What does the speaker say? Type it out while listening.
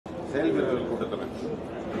செயல் வீரர்கள் கூட்டத்தில்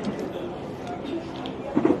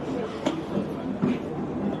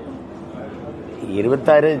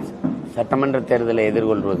 26 சட்டமன்ற தேர்தலை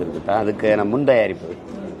எதிர்கொள்வதற்கு தான் அதுக்கு முன் தயாரிப்பு.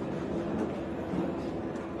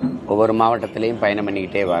 ஒவ்வொரு மாவட்டத்திலையும் பயணம்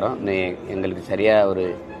பண்ணிக்கிட்டே வரோம். எங்களுக்கு சரியாக ஒரு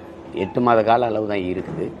 8 மாத கால அளவு தான்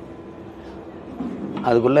இருக்குது.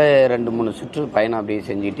 அதுக்குள்ளே 2-3 சுற்று பயணம் அப்படியே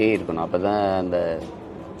செஞ்சுக்கிட்டே இருக்கணும். அப்போ தான் அந்த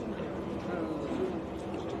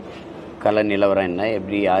கள நிலவரம் என்ன,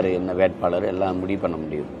 எப்படி யார் என்ன வேட்பாளர் எல்லாம் முடிவு பண்ண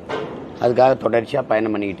முடியும். அதுக்காக தொடர்ச்சியாக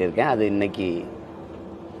பயணம் பண்ணிக்கிட்டே இருக்கேன். அது இன்னைக்கு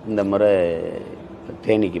இந்த முறை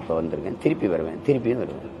தேனிக்கு இப்போ வந்திருக்கேன். திருப்பியும்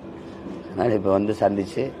வருவேன். அதனால் இப்போ வந்து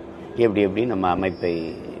சந்தித்து எப்படி நம்ம அமைப்பை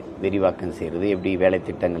விரிவாக்கம் செய்கிறது, எப்படி வேலை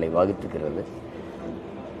திட்டங்களை வகுத்துக்கிறது,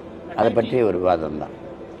 அதை பற்றிய ஒரு விவாதம் தான்.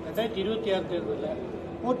 2026 தேர்தலில்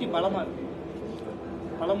போட்டி பலமாக இருக்கு,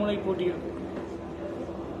 பலமுனை போட்டிகள்.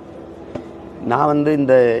 நான் வந்து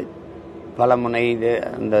இந்த பலமுனை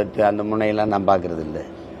அந்த முனையெல்லாம் நான் பார்க்கறது இல்லை.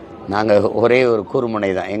 நாங்கள் ஒரே ஒரு கூர்முனை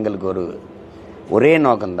தான். எங்களுக்கு ஒரே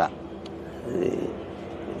நோக்கம்தான்.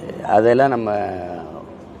 அதெல்லாம் நம்ம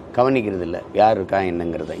கவனிக்கிறது இல்லை, யார் இருக்கா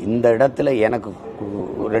என்னங்கிறத. இந்த இடத்துல எனக்கு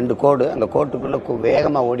 2 கோடு, அந்த கோட்டுக்குள்ளே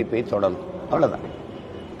வேகமாக ஓடி போய் தொடணும், அவ்வளோதான்.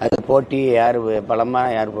 அது போட்டி யார்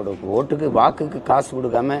பலமாக யார் ஓட்டுக்கு வாக்குக்கு காசு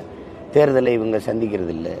கொடுக்காம தேர்தலை இவங்க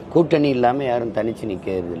சந்திக்கிறது இல்லை. கூட்டணி இல்லாமல் யாரும் தனித்து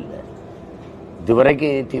நிற்கிறது இல்லை.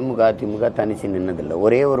 இதுவரைக்கும் திமுக தனித்து நின்னதில்லை.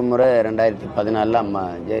 ஒரே ஒரு முறை 2014 அம்மா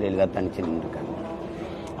ஜெயலலிதா தனித்து நின்றுருக்காங்க.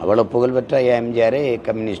 அவ்வளோ புகழ்பெற்ற எம்ஜிஆரே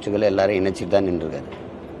கம்யூனிஸ்டுகள் எல்லாரும் இணைச்சிட்டு தான் நின்றுருக்காரு.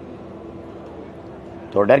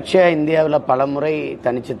 தொடர்ச்சியாக இந்தியாவில் பல முறை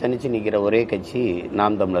தனித்து நிற்கிற ஒரே கட்சி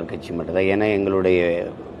நாம் தமிழர் கட்சி மட்டும்தான். ஏன்னா எங்களுடைய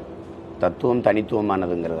தத்துவம்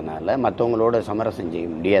தனித்துவமானதுங்கிறதுனால மற்றவங்களோட சமரசம் செய்ய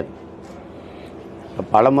முடியாது. இப்போ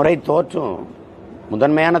பல முறை தோற்றும்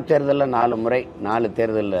முதன்மையான தேர்தலில் 4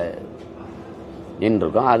 தேர்தலில்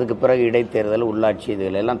நின்றுருக்கோம். அதுக்கு பிறகு இடைத்தேர்தல், உள்ளாட்சி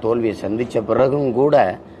இதுகளெல்லாம் தோல்வியை சந்தித்த பிறகும் கூட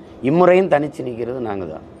இம்முறையும் தனித்து நிற்கிறது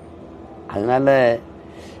நாங்கள் தான். அதனால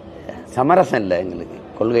சமரசம் இல்லை, எங்களுக்கு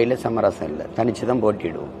கொள்கையில் சமரசம் இல்லை, தனித்து தான்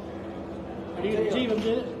போட்டிடுவோம். விஜய்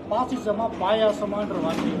வந்து பாசிசமா பாயாசமான்ற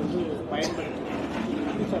வார்த்தையை வந்து பயன்படுத்தி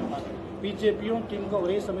பிஜேபியும் திமுக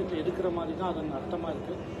ஒரே சமயத்தில் எதுக்குற மாதிரி தான் அதன் அர்த்தமாக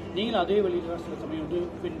இருக்குது. நீங்களும் அதே வழியில் தான் சில சமயம் வந்து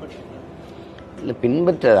பின்பற்றுறீங்க. இல்லை,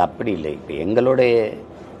 பின்பற்றது அப்படி இல்லை. இப்போ எங்களுடைய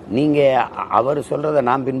நீங்கள் அவர் சொல்கிறத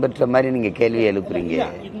நான் பின்பற்ற மாதிரி நீங்கள் கேள்வி எழுப்புறீங்க.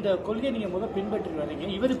 இந்த கொள்கையை நீங்கள் முதல் பின்பற்றி வரீங்க,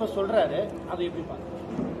 இவர் இப்போ சொல்கிறாரு, அதை எப்படி பார்க்குறீங்க?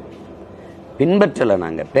 பின்பற்றலை,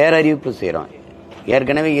 நாங்கள் பேரறிவிப்பு செய்கிறோம்.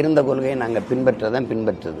 ஏற்கனவே இருந்த கொள்கையை நாங்கள்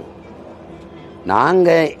பின்பற்றுறது.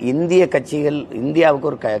 நாங்கள் இந்திய கட்சிகள், இந்தியாவுக்கு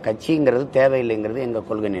ஒரு கட்சிங்கிறது தேவையில்லைங்கிறது எங்கள்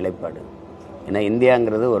கொள்கை நிலைப்பாடு. ஏன்னா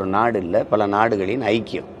இந்தியாங்கிறது ஒரு நாடு இல்லை, பல நாடுகளின்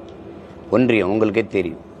ஐக்கியம், ஒன்றியம். உங்களுக்கே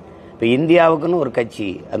தெரியும். இப்போ இந்தியாவுக்குன்னு ஒரு கட்சி,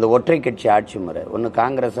 அந்த ஒற்றை கட்சி ஆட்சி முறை, ஒன்று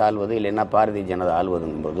காங்கிரஸ் ஆள்வது, இல்லைன்னா பாரதிய ஜனதா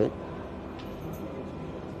ஆள்வதுங்கும் போது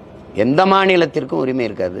எந்த மாநிலத்திற்கும் உரிமை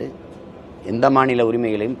இருக்காது, எந்த மாநில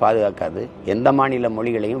உரிமைகளையும் பாதுகாக்காது, எந்த மாநில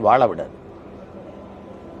மொழிகளையும் வாழ விடாது.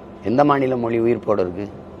 எந்த மாநில மொழி உயிர்ப்போடு இருக்கு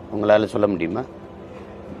உங்களால் சொல்ல முடியுமா?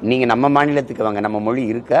 நீங்கள் நம்ம மாநிலத்துக்கு வாங்க, நம்ம மொழி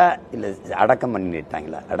இருக்கா இல்லை அடக்கம்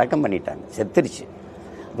பண்ணிட்டாங்களா? அடக்கம் பண்ணிட்டாங்க, செத்துருச்சு.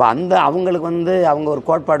 அப்போ அவங்களுக்கு வந்து அவங்க ஒரு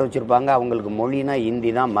கோட்பாடு வச்சுருப்பாங்க. அவங்களுக்கு மொழினா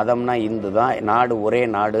இந்தி தான், மதம்னா இந்து தான், நாடு ஒரே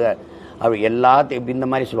நாடு, எல்லாத்தையும் இந்த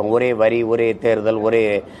மாதிரி சொல்லுவாங்க. ஒரே வரி, ஒரே தேர்தல், ஒரே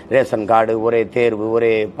ரேஷன் கார்டு, ஒரே தேர்வு,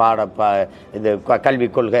 ஒரே இது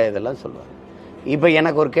கல்விக் கொள்கை, இதெல்லாம் சொல்லுவாங்க. இப்போ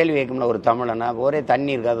எனக்கு ஒரு கேள்வி கேட்கும்ல, ஒரு தமிழனா, ஒரே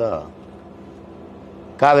தண்ணி இருக்காதோ,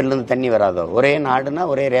 காவிரிலேருந்து தண்ணி வராதோ? ஒரே நாடுனா,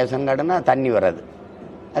 ஒரே ரேஷன் கார்டுனா தண்ணி வராது.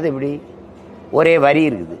 அது எப்படி? ஒரே வரி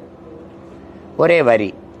இருக்குது, ஒரே வரி.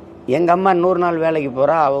 எங்கள் அம்மா 100 நாள் வேலைக்கு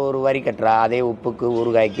போகிறா, அவள் ஒரு வரி கட்டுறா. அதே உப்புக்கு,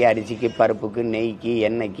 ஊறுகாய்க்கு, அரிசிக்கு, பருப்புக்கு, நெய்க்கு,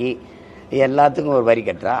 எண்ணெய்க்கு, எல்லாத்துக்கும் ஒரு வரி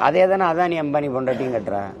கட்டுறா. அதே தானே அதானி அம்பானி பொண்டாட்டியும்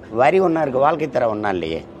கட்டுறா. வரி ஒன்றா இருக்குது, வாழ்க்கை தர ஒன்றா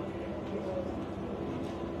இல்லையே.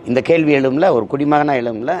 இந்த கேள்வி எழும்ல, ஒரு குடிமகனா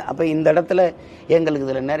எழும்ல. அப்போ இந்த இடத்துல எங்களுக்கு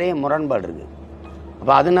இதில் நிறைய முரண்பாடு இருக்குது.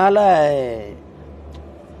 அப்போ அதனால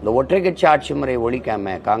இந்த ஒற்றை கட்சி ஆட்சி முறை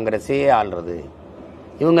ஒழிக்காம காங்கிரஸே ஆள்றது,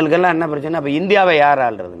 இவங்களுக்கெல்லாம் என்ன பிரச்சனை? அப்போ இந்தியாவை யார்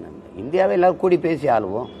ஆள்றதுன்னு? இந்தியாவை எல்லாரும் கூடி பேசி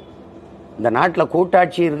ஆளுவோம். இந்த நாட்டில்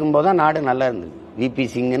கூட்டாட்சி இருக்கும்போது தான் நாடு நல்லா இருந்தது. விபி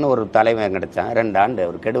சிங்னு ஒரு தலைவன் கிடைச்சான், 2 ஆண்டு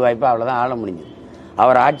அவர் கெடுவாய்ப்பு, அவ்வளோதான் ஆள முடிஞ்சது.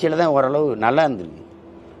 அவர் ஆட்சியில் தான் ஓரளவு நல்லா இருந்திருக்கு.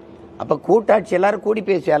 அப்போ கூட்டாட்சி எல்லாரும் கூடி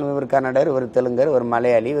பேசி ஆளும். இவர் கன்னடர், இவர் தெலுங்கர், ஒரு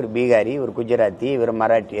மலையாளி, ஒரு பீகாரி, ஒரு குஜராத்தி, இவர்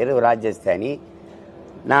மராட்டியர், ஒரு ராஜஸ்தானி,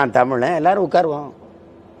 நான் தமிழன், எல்லாரும் உட்காருவோம்.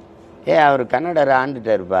 அவர் கன்னடரை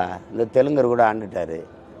ஆண்டுட்டாருப்பா, இந்த தெலுங்கர் கூட ஆண்டுட்டாரு,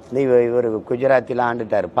 இவர் குஜராத்திலாம்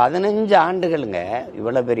ஆண்டுட்டார். 15 ஆண்டுகளுங்க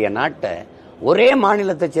இவ்வளோ பெரிய நாட்டை ஒரே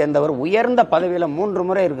மாநிலத்தை சேர்ந்தவர் உயர்ந்த பதவியில் 3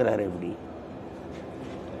 முறை இருக்கிறாரு. எப்படி?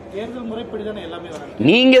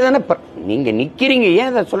 நீங்க தானே நீங்க நிக்கிறீங்க,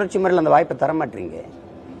 ஏன் அதை சுழற்சி முறையில் அந்த வாய்ப்பை தர மாட்டீங்க?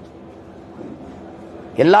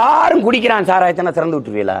 எல்லாரும் குடிக்கிறான் சாராயத்தை திறந்து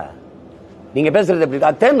விட்டுருவீங்களா? நீங்க பேசுறது எப்படி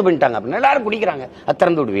அது திறந்து பண்ணிட்டாங்க அப்படின்னு எல்லாரும் குடிக்கிறாங்க. அது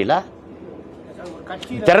திறந்து விடுவீங்களா?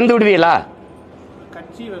 திறந்து விடுவீங்களா?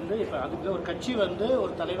 கட்சி வந்து இப்ப அதுக்கு ஒரு கட்சி வந்து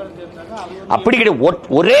ஒரு தலைவர் தேர்ந்தாங்க. அப்படி கிடையாது.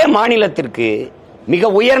 ஒரே மாநிலத்திற்கு மிக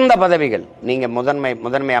உயர்ந்த பதவிகள். நீங்க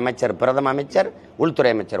முதன்மை அமைச்சர், பிரதம அமைச்சர்,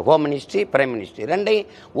 உள்துறை அமைச்சர், ஹோம் மினிஸ்ட்ரி, பிரைம் மினிஸ்ட்ரி ரெண்டையும்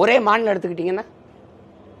ஒரே மாநிலம் எடுத்துக்கிட்டீங்கன்னா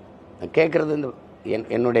கேட்கறது இந்த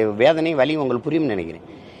என்னுடைய வேதனை வலி உங்களுக்கு புரியும் நினைக்கிறேன்.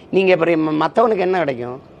 நீங்க மற்றவனுக்கு என்ன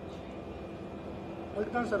கிடைக்கும்?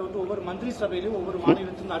 சார் வந்து ஒவ்வொரு மந்திரி சபையிலும் ஒவ்வொரு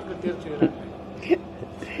மாநிலத்தின் ஆட்கள் தேர்வு செய்யறாங்க.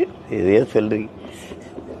 இதே சொல்றீங்க.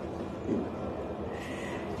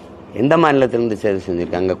 எந்த மாநிலத்திலிருந்து தேர்வு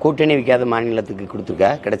செஞ்சிருக்காங்க? கூட்டணி வைக்காத மாநிலத்துக்கு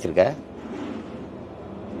கொடுத்துருக்கா? கிடைச்சிருக்கா?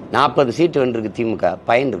 40 சீட்டு வென்றிருக்கு திமுக.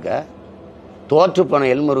 பயன் இருக்கா? தோற்று போன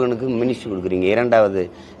எல்முருகனுக்கு மினிஸ்டர் கொடுக்குறீங்க. 2வது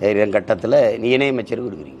கட்டத்தில் இணையமைச்சர்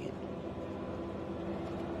கொடுக்குறீங்க.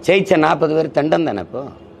 ஜெயிச்ச 40 பேர் தண்டம் தானே. இப்போ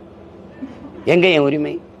எங்க என்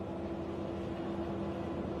உரிமை?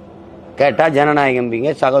 கேட்டா ஜனநாயகம்பிங்க,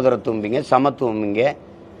 சகோதரத்துவம்பிங்க, சமத்துவம்பிங்க,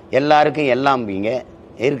 எல்லாருக்கும் எல்லாம்பிங்க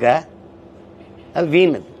இருக்கா? அது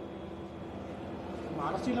வீண்.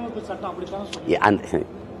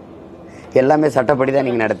 எல்லாமே சட்டப்படி தான்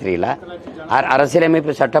நீங்க நடத்துறீங்களா?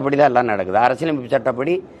 அரசியலமைப்பு சட்டப்படி தான் எல்லாம் நடக்குதா? அரசியலமைப்பு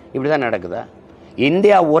சட்டப்படி இப்படிதான் நடக்குதா?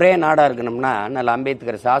 இந்தியா ஒரே நாடா இருக்கணும்னா நல்ல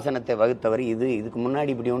அம்பேத்கர் சாசனத்தை வகுத்தவர். இதுக்கு முன்னாடி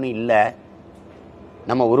இப்படி ஒன்றும் இல்லை.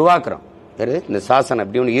 நம்ம உருவாக்குறோம். இந்த சாசனம்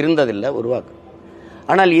இப்படி ஒன்று இருந்ததில்லை, உருவாக்குறோம்.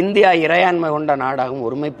 ஆனால் இந்தியா இறையாண்மை கொண்ட நாடாகவும்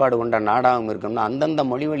ஒருமைப்பாடு கொண்ட நாடாகவும் இருக்கணும்னா அந்தந்த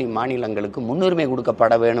மொழிவழி மாநிலங்களுக்கு முன்னுரிமை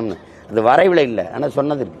கொடுக்கப்பட வேணும்னு அது வரைவில் இல்லை. ஆனால்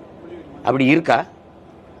சொன்னது இருக்கு. அப்படி இருக்கா?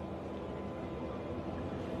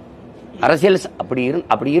 அரசியல்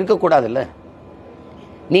அப்படி இருக்கக்கூடாதுல்ல.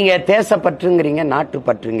 நீங்க தேசப்பற்றுங்கிறீங்க, நாட்டு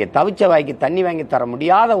பற்றுங்க. தவிச்ச வாய்க்கு தண்ணி வாங்கி தர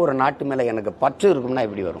முடியாத ஒரு நாட்டு மேல எனக்கு பற்று இருக்கும்னா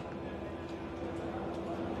எப்படி வரும்?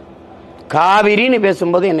 காவிரின்னு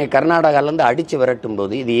பேசும்போது என்னை கர்நாடகாவிலேருந்து அடிச்சு விரட்டும்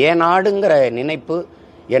போது இது என் நாடுங்கிற நினைப்பு,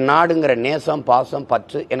 என் நாடுங்கிற நேசம், பாசம்,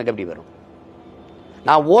 பற்று எனக்கு எப்படி வரும்?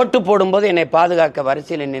 நான் ஓட்டு போடும்போது என்னை பாதுகாக்க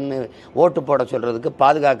வரிசையில் நின்று ஓட்டு போட சொல்றதுக்கு,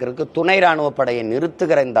 பாதுகாக்கிறதுக்கு துணை ராணுவ படையை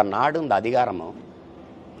நிறுத்துகிற இந்த நாடு, இந்த அதிகாரமும்,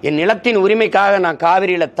 என் நிலத்தின் உரிமைக்காக நான்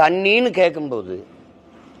காவிரியில தண்ணின்னு கேட்கும்போது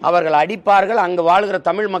அவர்கள் அடிப்பார்கள். அங்கு வாழ்கிற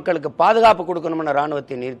தமிழ் மக்களுக்கு பாதுகாப்பு கொடுக்கணும்னு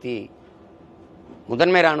ராணுவத்தை நிறுத்தி,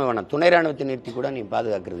 முதன்மை ராணுவ துணை ராணுவத்தை நிறுத்தி கூட நீ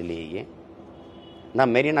பாதுகாக்கிறது இல்லையே.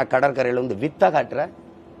 நான் மெரினா கடற்கரையில் வந்து வித்த காட்டுற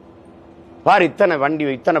பாரு, இத்தனை வண்டி,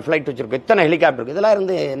 இத்தனை ஃபிளைட் வச்சிருக்கோம், இத்தனை ஹெலிகாப்டர் இருக்கு. இதெல்லாம்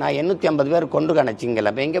இருந்து நான் 850 பேர் கொண்டு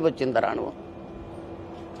கணச்சிங்கல. அப்ப எங்க போச்சு இந்த ராணுவம்?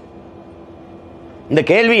 இந்த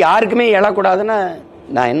கேள்வி யாருக்குமே எழக்கூடாதுன்னா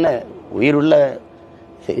நான் என்ன உயிருள்ள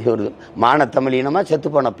ஒரு மான தமிழ் இனமா, செத்து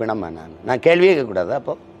போன பிணமா? நான் கேள்வியே கேட்கக்கூடாது.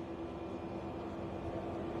 அப்ப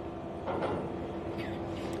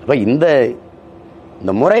இந்த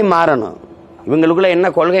முறை மாறணும். இவங்களுக்குள்ள என்ன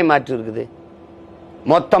கொள்கை மாற்று இருக்குது?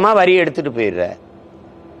 மொத்தமா வரி எடுத்துட்டு போயிடுற.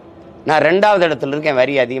 நான் 2வது இடத்துல இருக்கேன்,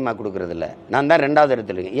 வரி அதிகமாக கொடுக்கறது இல்லை. நான் தான் 2வது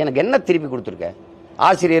இடத்துல இருக்கேன். எனக்கு என்ன திருப்பி கொடுத்துருக்கேன்?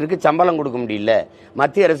 ஆசிரியருக்கு சம்பளம் கொடுக்க முடியல,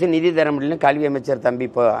 மத்திய அரசு நிதி தர முடியல. கல்வி அமைச்சர் தம்பி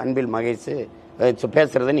இப்போ அன்பில் மகேஷ்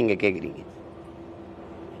பேசுறதை நீங்க கேட்குறீங்க.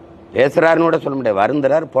 பேசுறாருன்னு கூட சொல்ல முடியாது,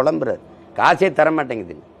 வருந்துறாரு, புலம்புறாரு, காசே தர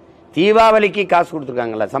மாட்டேங்குது. தீபாவளிக்கு காசு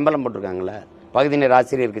கொடுத்துருக்காங்களா? சம்பளம் போட்டிருக்காங்களா? பகுதி நேர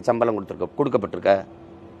ஆசிரியருக்கு சம்பளம் கொடுக்கப்பட்டிருக்க.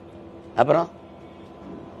 அப்புறம்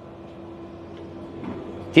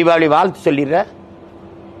தீபாவளி வாழ்த்து சொல்லிடுற.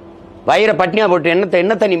 வயிற பட்னியா போட்டு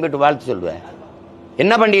என்னத்தை நீ போட்டு வாழ்த்து சொல்லுவ?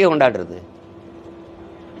 என்ன பண்டிகை கொண்டாடுறது?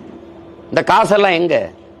 இந்த காசெல்லாம் எங்க?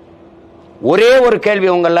 ஒரே ஒரு கேள்வி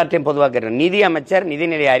உங்க எல்லாத்தையும் பொதுவாக கேட்கிறேன். நிதி அமைச்சர்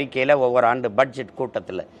நிதிநிலை அறிக்கையில ஒவ்வொரு ஆண்டு பட்ஜெட்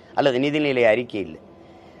கூட்டத்தில் அல்லது நிதிநிலை அறிக்கையில்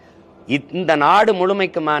இந்த நாடு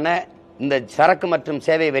முழுமைக்குமான இந்த சரக்கு மற்றும்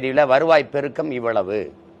சேவை வரியில வருவாய் பெருக்கம் இவ்வளவு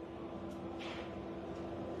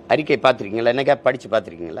அறிக்கை பார்த்திருக்கீங்களா? என்னக்கா படிச்சு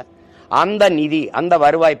பார்த்திருக்கீங்களா? அந்த நிதி, அந்த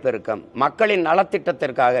வருவாய் பெருக்கம் மக்களின்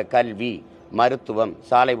நலத்திட்டத்திற்காக கல்வி, மருத்துவம்,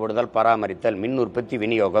 சாலை போடுதல், பராமரித்தல், மின் உற்பத்தி,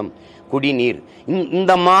 விநியோகம், குடிநீர்,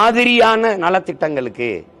 இந்த மாதிரியான நலத்திட்டங்களுக்கு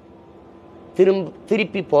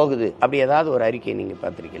திருப்பி போகுது. அப்படி ஏதாவது ஒரு அறிக்கை நீங்க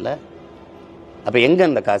பார்த்திருக்கீங்களா? அப்ப எங்க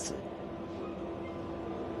அந்த காசு?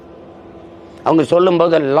 அவங்க சொல்லும்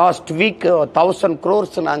போது லாஸ்ட் வீக் 1000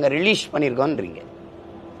 crores நாங்க ரிலீஸ் பண்ணிருக்கோம்ன்றீங்க.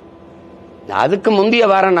 அதுக்கு முந்தைய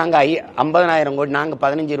வாரம் நாங்க 50,000 கோடி, நாங்க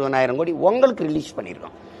 15-20,000 கோடி உங்களுக்கு ரிலீஸ்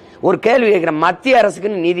பண்ணிருக்கோம். ஒரு கேள்வி கேட்கிற, மத்திய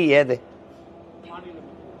அரசுக்குன்னு நிதி ஏது?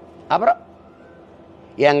 அப்புறம்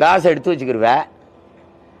என் காசு எடுத்து வச்சுக்கிருவ,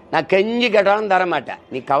 நான் கெஞ்சி கேட்டாலும் தர மாட்டேன்.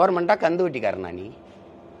 நீ கவர்மெண்டா கந்து வெட்டிக்காரனா?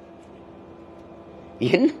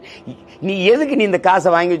 நீ எதுக்கு நீ இந்த காசை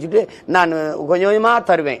வாங்கி வச்சுட்டு நான் கொஞ்சம் கொஞ்சமா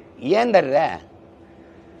தருவேன்? ஏன் தர்ற?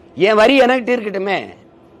 என் வரி எனக்கு இருக்கட்டுமே.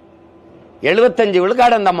 75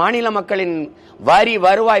 விழுக்காடு அந்த மாநில மக்களின் வரி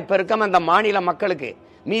வருவாய் பெருக்கம் அந்த மாநில மக்களுக்கு,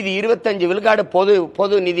 மீதி 25 விழுக்காடு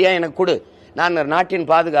பொது நிதியா எனக்கு கொடு. நான் நாட்டின்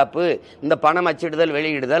பாதுகாப்பு, இந்த பணம் அச்சிடுதல்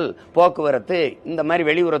வெளியிடுதல், போக்குவரத்து, இந்த மாதிரி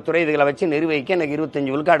வெளியுறவுத்துறை இதுகளை வச்சு நிர்வகிக்க எனக்கு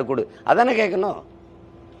 25 விழுக்காடு கொடு. அதானே கேட்கணும்.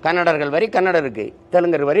 கன்னடர்கள் வரி கன்னடருக்கு,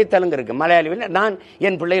 தெலுங்கர் வரி தெலுங்கருக்கு, மலையாளி வரி. நான்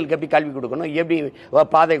என் பிள்ளைகளுக்கு எப்படி கல்வி கொடுக்கணும், எப்படி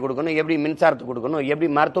பாதை கொடுக்கணும், எப்படி மின்சாரத்துக்கு கொடுக்கணும், எப்படி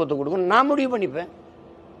மருத்துவத்துக்கு கொடுக்கணும், நான் முடிவு பண்ணிப்பேன்.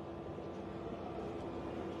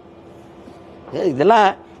 இதெல்லாம்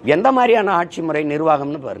எந்த மாதிரியான ஆட்சி முறை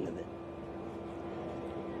நிர்வாகம்னு பாருங்க.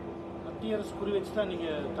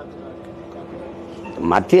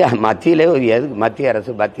 மத்தியிலே மத்திய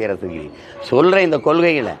அரசு சொல்ற இந்த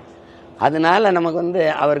கொள்கைகளை, அதனால நமக்கு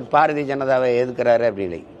அவருக்கு பாரதிய ஜனதாவை எதுக்குறாரு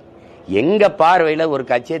அப்படின்னு எங்க பார்வையில ஒரு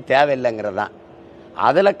கட்சியே தேவையில்லைங்கிறதான்.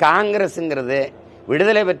 அதுல காங்கிரஸ்ங்கிறது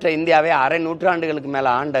விடுதலை பெற்ற இந்தியாவை அரை நூற்றாண்டுகளுக்கு மேல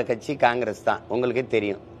ஆண்ட கட்சி காங்கிரஸ் தான். உங்களுக்கே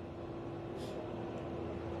தெரியும்.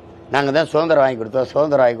 நாங்கள் தான் சுதந்திரம் வாங்கி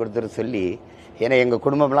கொடுத்தோம் சொல்லி, ஏன்னா எங்கள்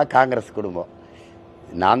குடும்பம்லாம் காங்கிரஸ் குடும்பம்.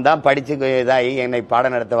 நான் தான் படித்து இதாகி என்னை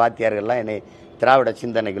பாடம் நடத்த வாத்தியார்கள்லாம் என்னை திராவிட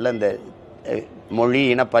சிந்தனைக்குள்ள இந்த மொழி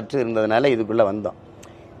இனப்பற்று இருந்ததுனால இதுக்குள்ளே வந்தோம்.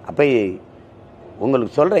 அப்போ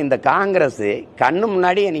உங்களுக்கு சொல்கிற இந்த காங்கிரஸ் கண்ணு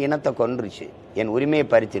முன்னாடி என் இனத்தை கொன்றுச்சு, என் உரிமையை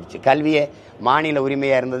பறிச்சிருச்சு. கல்வியை மாநில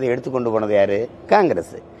உரிமையாக இருந்தது எடுத்துக்கொண்டு போனது யார்?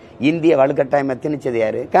 காங்கிரஸ். இந்திய வலுக்கட்டாயமாக திணிச்சது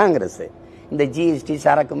யார்? காங்கிரஸ். இந்த ஜிஎஸ்டி,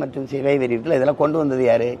 சரக்கு மற்றும் சேவை வரி இதெல்லாம் கொண்டு வந்தது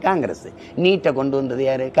யாரு? காங்கிரஸ். நீட்டை கொண்டு வந்தது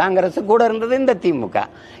யாரு? காங்கிரஸ். கூட இருந்தது இந்த திமுக.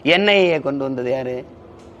 என்ஐஏ கொண்டு வந்தது யாரு?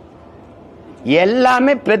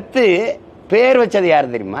 எல்லாமே பெத்து பேர் வச்சது யாரு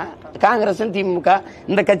தெரியுமா? காங்கிரஸ், திமுக,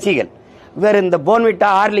 இந்த கட்சிகள். வேற இந்த போன்விட்டா,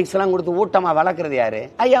 ஹார்லிக்ஸ் எல்லாம் கொடுத்து ஊட்டமா வளர்க்கறது யாரு?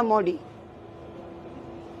 ஐயா மோடி.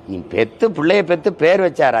 நீ பெத்து பிள்ளைய பெத்து பேர்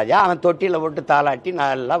வச்சா ராஜா, அவன் தொட்டியில போட்டு தாளாட்டி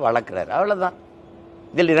நல்லா வளர்க்கிறாரு. அவ்வளவுதான்.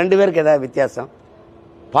 இதில் 2 பேருக்கு ஏதாவது வித்தியாசம்?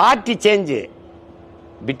 Party change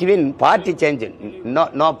between party change,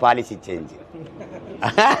 no policy change.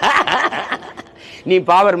 நீ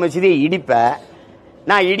பாபர் மசூதியை இடிப்ப,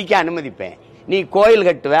 நான் இடிக்க அனுமதிப்பேன். நீ கோயில்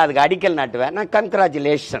கட்டுவேன், அதுக்கு அடிக்கல் நாட்டுவேன், நான்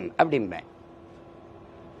கங்க்ராச்சுலேஷன் அப்படிம்பேன்.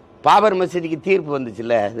 பாபர் மசூதிக்கு தீர்ப்பு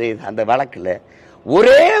வந்துச்சுல்ல, அந்த வழக்குல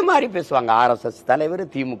ஒரே மாதிரி பேசுவாங்க. RSS தலைவர்,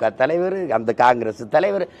 திமுக தலைவர், அந்த காங்கிரஸ்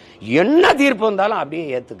தலைவர், என்ன தீர்ப்பு வந்தாலும் அப்படியே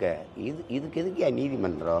ஏத்துக்க. இதுக்கு எதுக்கு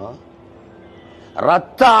நீதிமன்றம்?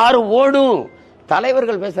 ரத்த ஆறு ஓடும்.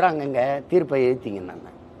 தலைவர்கள் பேசுறாங்க, தீர்ப்பை எழுத்தீங்கன்னா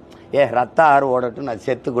ரத்த ஆறு ஓடட்டும், நான்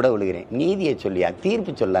செத்து கூட விழுகிறேன். நீதியை சொல்லியா?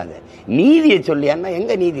 தீர்ப்பு சொல்லாத, நீதியை சொல்லியான்னா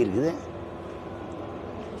எங்க நீதி இருக்குது?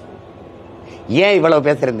 ஏன் இவ்வளவு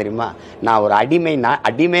பேசுறேன் தெரியுமா? நான் ஒரு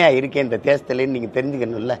அடிமையா இருக்கேன் இந்த தேசத்துல, நீங்க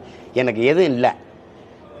தெரிஞ்சுக்கணும்ல. எனக்கு எதுவும் இல்லை.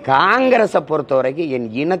 காங்கிரஸை பொறுத்த வரைக்கும் என்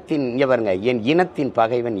இனத்தின், இங்க பாருங்க, என் இனத்தின்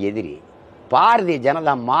பகைவன் எதிரி. பாரதிய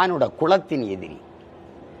ஜனதா மானுட குலத்தின் எதிரி.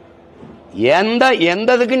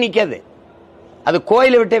 எந்ததுக்கு நிக்காது. அது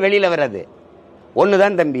கோயிலை விட்டு வெளியில வராது.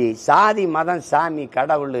 ஒண்ணுதான் தம்பி, சாதி மதம் சாமி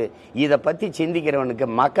கடவுள் இதை பத்தி சிந்திக்கிறவனுக்கு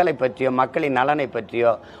மக்களை பற்றியோ, மக்களின் நலனை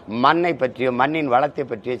பற்றியோ, மண்ணை பற்றியோ, மண்ணின் வளத்தை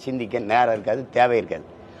பற்றியோ சிந்திக்க நேரம் இருக்காது, தேவை இருக்காது.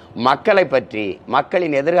 மக்களை பற்றி,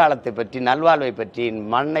 மக்களின் எதிர்காலத்தை பற்றி, நல்வாழ்வை பற்றி,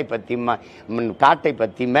 மண்ணை பற்றி, காட்டை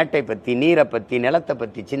பற்றி, மேட்டை பற்றி, நீரை பற்றி, நிலத்தை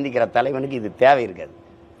பற்றி சிந்திக்கிற தலைவனுக்கு இது தேவை இருக்காது.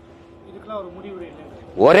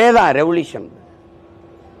 ஒரேதான் ரெவல்யூஷன்.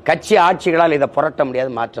 கட்சி ஆட்சிகளால் இதை புரட்ட முடியாது,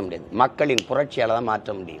 மாற்ற முடியாது. மக்களின் புரட்சியால தான்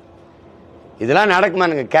மாற்ற முடியும். இதெல்லாம்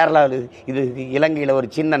நடக்குமானுங்க. கேரளாவில், இது இலங்கையில் ஒரு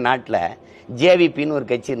சின்ன நாட்டில் ஜேவிபின்னு ஒரு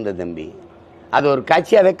கட்சி இருந்தது தம்பி. அது ஒரு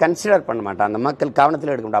கட்சியாவே கன்சிடர் பண்ண மாட்டான். அந்த மக்கள்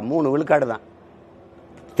கவனத்தில் எடுக்க மாட்டான். 3 விழுக்காடு தான்.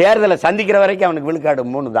 தேர்தலை சந்திக்கிற வரைக்கும் அவனுக்கு விழுக்காடு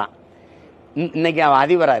 3 தான். இன்னைக்கு அவன்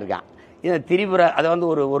அதிபராக இருக்கான். இது திரிபுரா, அது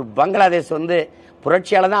ஒரு பங்களாதேஷ்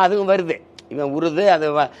புரட்சியால தான் அதுவும் வருது. இவன் உருது, அது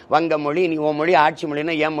வங்க மொழி, நீ உன் மொழி ஆட்சி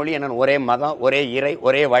மொழின்னா என் மொழி என்னன்னு, ஒரே மதம், ஒரே இறை,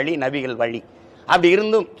 ஒரே வழி, நபிகள் வழி. அப்படி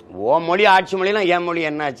இருந்தும் உன் மொழி ஆட்சி மொழினா என் மொழி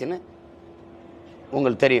என்ன ஆச்சுன்னு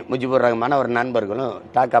உங்களுக்கு தெரியும். முஜிபுர் ரஹ்மான் ஒரு நண்பர்களும்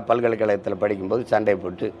டாக்கா பல்கலைக்கழகத்தில் படிக்கும்போது சண்டை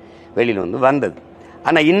போட்டு வெளியில் வந்தது.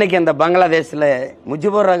 ஆனால் இன்னைக்கு அந்த பங்களாதேஷில்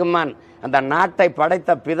முஜிபுர் ரஹ்மான் அந்த நாட்டை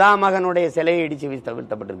படைத்த பிதாமகனுடைய சிலையை இடித்து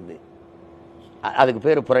வீழ்த்தப்பட்டிருக்குது. அதுக்கு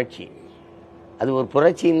பேர் புரட்சி. அது ஒரு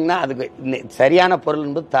புரட்சின்னா அதுக்கு சரியான பொருள்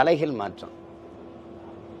என்பது தலைகள் மாற்றம்.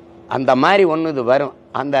 அந்த மாதிரி ஒன்று இது வரும்.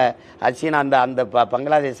 அந்த சீனா அந்த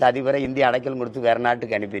பங்களாதேஷ் அதிபரை இந்தியா அடைக்கல் கொடுத்து வேற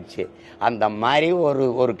நாட்டுக்கு அனுப்பிடுச்சு. அந்த மாதிரி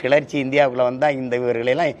ஒரு கிளர்ச்சி இந்தியாவுக்குள்ள வந்தால் இந்த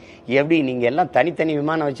இவர்களெல்லாம் எப்படி நீங்கள் எல்லாம் தனித்தனி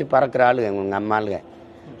விமானம் வச்சு பறக்கிற ஆளுங்க உங்கள் அம்மாளுங்க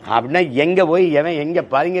அப்படின்னா எங்கே போய் எவன் எங்கே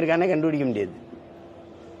பதுங்கிருக்கானே கண்டுபிடிக்க முடியாது.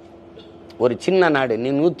 ஒரு சின்ன நாடு, நீ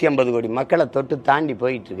 150 கோடி மக்களை தொட்டு தாண்டி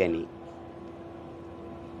போயிட்டு இருக்க.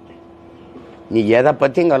 நீ எதை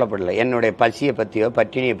பற்றியும் கொல்லப்படலை. என்னுடைய பசியை பற்றியோ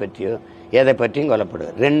பட்டினியை பற்றியோ எதை பற்றியும் கொல்லப்படு.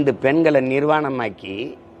 2 பெண்களை நிர்வாணமாக்கி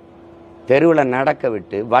தெருவில் நடக்க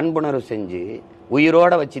விட்டு வன்புணர்வு செஞ்சு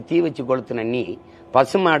உயிரோட வச்சு தீ வச்சு கொளுத்துன நீ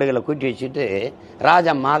பசுமாடுகளை கூட்டி வச்சுட்டு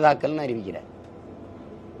ராஜா மாதாக்கள்னு அறிவிக்கிற.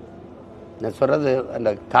 நான் சொல்றது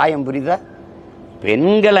அந்த காயம் புரியுதா?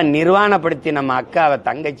 பெண்களை நிர்வாணப்படுத்தி நம்ம அக்காவை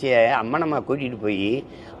தங்கச்சியை அம்மனம்மா கூட்டிட்டு போய்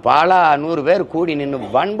பல 100 பேர் கூடி நின்று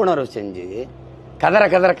வன்புணர்வு செஞ்சு கதற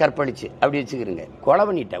கதற கற்பழிச்சு அப்படி வச்சுக்கிறீங்க. கொலை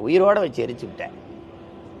பண்ணிட்டேன், உயிரோட வச்சு எரிச்சு விட்டேன்.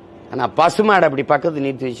 ஆனா பசுமாடு அப்படி பக்கத்து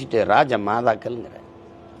நிறுத்தி வச்சுட்டு ராஜ மாதாக்கள்ங்கிற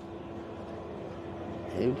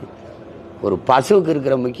ஒரு பசுவுக்கு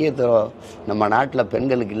இருக்கிற முக்கியத்துவம் நம்ம நாட்டில்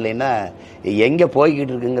பெண்களுக்கு இல்லைன்னா எங்கே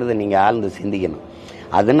போய்கிட்டு இருக்குங்கிறத நீங்கள் ஆழ்ந்து சிந்திக்கணும்.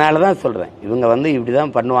 அதனால தான் சொல்கிறேன், இவங்க வந்து இப்படி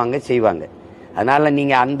தான் பண்ணுவாங்க செய்வாங்க. அதனால்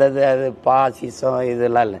நீங்கள் அந்த அது பாசிசம்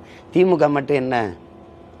இதெல்லாம் இல்லை. திமுக மட்டும் என்ன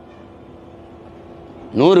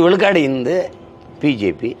 100 விழுக்காடு இந்து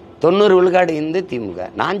பிஜேபி, 90 விழுக்காடு இந்து திமுக.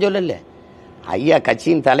 நான் சொல்லலை, ஐயா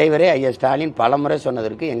கட்சியின் தலைவரே ஐயா ஸ்டாலின் பலமுறை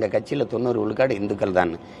சொன்னதற்கு எங்கள் கட்சியில் 90 விழுக்காடு இந்துக்கள்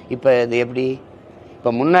தான். இப்போ இது எப்படி?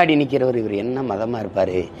 இப்போ முன்னாடி நிற்கிறவர் இவர் என்ன மதமாக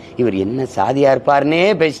இருப்பார், இவர் என்ன சாதியாக இருப்பார்னே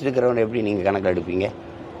பேசிட்டு இருக்கிறவங்க எப்படி நீங்கள் கணக்கில் எடுப்பீங்க?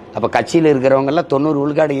 அப்போ கட்சியில் இருக்கிறவங்கெல்லாம் 90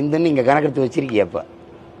 விழுக்காடு இந்துன்னு நீங்கள் கணக்கெடுத்து வச்சிருக்கீங்க. அப்போ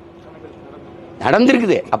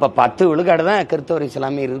நடந்திருக்குது. அப்போ 10 விழுக்காடு தான் கிறிஸ்தவர்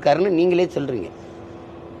இஸ்லாமியர் இருக்காருன்னு நீங்களே சொல்கிறீங்க.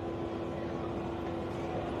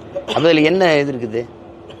 அதில் என்ன எதிர்க்குது?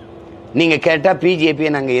 நீங்கள் கேட்டால்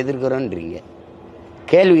பிஜேபியை நாங்கள் எதிர்க்கிறோன்றீங்க.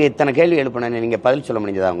 இத்தனை கேள்வி எழுப்பின நீங்கள் பதில் சொல்ல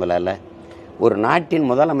முடிஞ்சதா உங்களால்? ஒரு நாட்டின்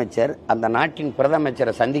முதலமைச்சர் அந்த நாட்டின்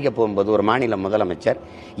பிரதமரை சந்திக்க போகும்போது, ஒரு மாநில முதலமைச்சர்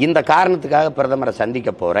இந்த காரணத்துக்காக பிரதமரை சந்திக்க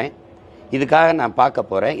போகிறேன், இதுக்காக நான்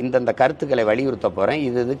பார்க்க போகிறேன், இந்தந்த கருத்துக்களை வலியுறுத்த போகிறேன்,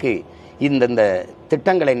 இதுக்கு இந்தந்த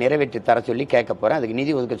திட்டங்களை நிறைவேற்றி தர சொல்லி கேட்க போகிறேன், அதுக்கு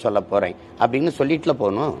நிதி ஒதுக்க சொல்ல போகிறேன் அப்படின்னு சொல்லிட்டுல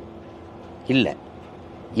போகணும். இல்லை,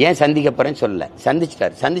 ஏன் சந்திக்க போகிறேன்னு சொல்லலை.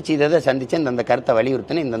 சந்திச்சிட்டார். சந்திச்சு இதை சந்திச்சேன், இந்தந்த கருத்தை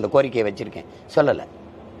வலியுறுத்தினேன், இந்தந்த கோரிக்கையை வச்சுருக்கேன் சொல்லலை.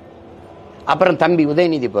 அப்புறம் தம்பி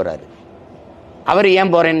உதயநிதி போகிறாரு, அவர்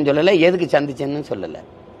ஏன் போகிறேன்னு சொல்லலை, எதுக்கு சந்திச்சேன்னு சொல்லலை.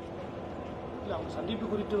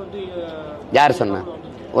 யார் சொன்னா?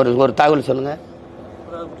 ஒரு தகவல் சொல்லுங்க.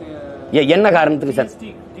 என்ன காரணத்துக்கு சார்?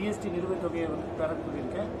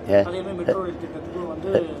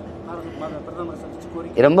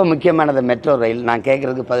 ரொம்ப முக்கியமானது மெட்ரோ ரயில். நான்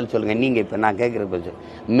கேட்கறதுக்கு பதில் சொல்லுங்க. நீங்க இப்ப நான் கேட்கறதுக்கு பதில்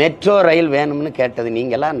சொல்லுங்க. மெட்ரோ ரயில் வேணும்னு கேட்டது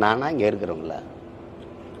நீங்களா நானா இங்க இருக்கிறவங்களா?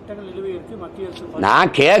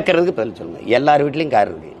 நான் கேட்கறதுக்கு பதில் சொல்லுங்க. எல்லார் வீட்லயும்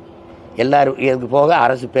கார் இருக்கு, எல்லாரும் இதுக்கு போக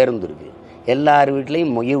அரசு பேருந்து இருக்கு, எல்லார்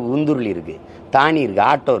வீட்லயும் உந்துருளி இருக்கு, தானி இருக்கு,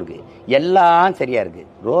 ஆட்டோ இருக்கு, எல்லாம் சரியா இருக்கு.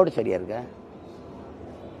 ரோடு சரியா இருக்கா?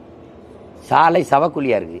 சாலை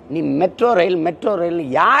சவக்குழியா இருக்கு. நீ மெட்ரோ ரயில்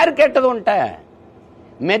யார் கேட்டது உன்ட்ட?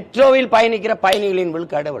 மெட்ரோவில் பயணிக்கிற பயணிகளின்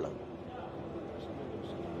விழுக்காடு எவ்வளவு?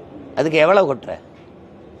 அதுக்கு எவ்வளவு கொட்டுற?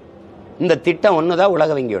 இந்த திட்டம் ஒண்ணுதான்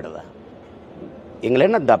உலக வங்கியோடதா? எங்களை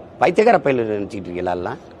என்ன பைத்தியக்கார பயில நினைச்சிட்டு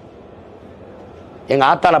இருக்கீங்களா? எங்க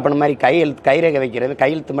ஆத்தாள் அப்பன மாதிரி கைரேகை வைக்கிறது,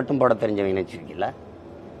 கையெழுத்து மட்டும் போட தெரிஞ்சவங்க நினைச்சிருக்கீங்களா?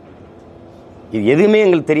 இது எதுவுமே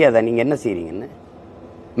எங்களுக்கு தெரியாதா நீங்க என்ன செய்றீங்கன்னு?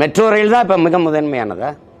 மெட்ரோ ரயில் தான் இப்ப மிக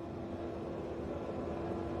முதன்மையானதா?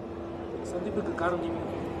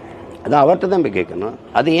 அதான் அவர்கிட்ட தான் போய் கேட்கணும்.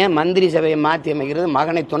 அது ஏன் மந்திரி சபையை மாற்றி அமைக்கிறது?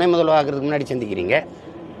 மகனை துணை முதல்வராகிறதுக்கு முன்னாடி சந்திக்கிறீங்க,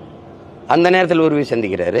 அந்த நேரத்தில் ஒரு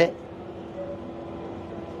சந்திக்கிறாரு.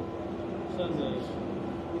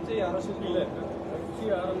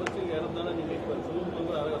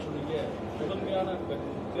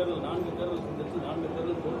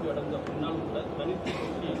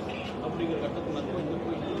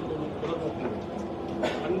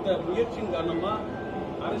 அந்த முயற்சியின் காரணமா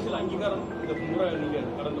அரசியல் அங்கீகாரம் இந்த முறை நீங்கள்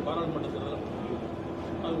கடந்த பாராளுமன்றத்தில்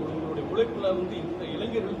அது உங்களுடைய உழைப்பில் வந்து இந்த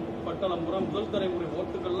இளைஞர்கள் பட்டாளம் முறை முதல் தலைமுறை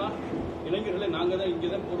ஓட்டுகள்லாம் இளைஞர்களை நாங்கள் தான் இங்கே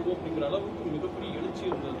தான் போடுவோம் அப்படிங்கிற அளவுக்கு மிகப்பெரிய எழுச்சி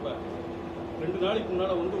இருந்தது. இப்போ 2 நாளைக்கு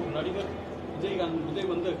முன்னால் வந்து ஒரு நடிகர்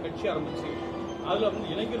விஜய் வந்து கட்சி ஆரம்பிச்சு அதில் வந்து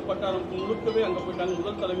இளைஞர் பட்டாளம் முழுக்கவே அங்கே போயிட்டாங்க.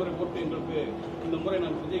 முதல் தலைமுறை போட்டு எங்களுக்கு இந்த முறை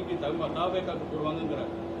நாங்கள் விஜய்க்கு தாவேக்காக்கு போடுவாங்கங்கிற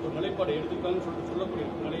ஒரு நிலைப்பாடை எடுத்துக்காங்கன்னு சொல்லக்கூடிய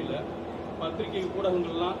நிலையில் பத்திரிகை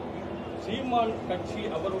ஊடகங்கள்லாம் சீமான் கட்சி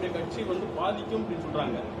அவருடைய கட்சி வந்து பாதிக்கும் அப்படின்னு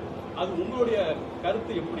சொல்றாங்க. அது உங்களுடைய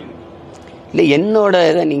கருத்து எப்படி இருக்கு? இல்லை, என்னோட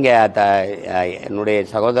இதை நீங்கள் என்னுடைய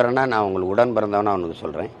சகோதரனா நான் உங்களுக்கு உடன் பிறந்தவனா அவனுக்கு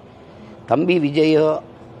சொல்கிறேன். தம்பி விஜயோ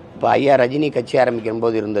இப்போ ஐயா ரஜினி கட்சி ஆரம்பிக்கிற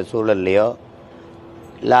போது இருந்த சூழல்லையோ,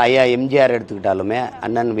 இல்லை ஐயா எம்ஜிஆர் எடுத்துக்கிட்டாலுமே,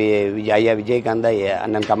 அண்ணன் ஐயா விஜயகாந்த்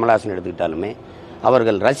அண்ணன் கமல்ஹாசன் எடுத்துக்கிட்டாலுமே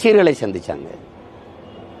அவர்கள் ரசிகர்களை சந்திச்சாங்க.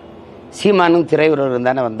 சீமானும் திரையுறவர்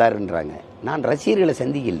தானே வந்தாருன்றாங்க. நான் ரசிகர்களை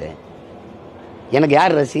சந்திக்கல. எனக்கு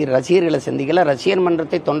யார் ரசிகர்களை சந்திக்கல. ரசிகர்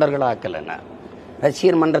மன்றத்தை தொண்டர்களாக ஆக்கலைண்ணா.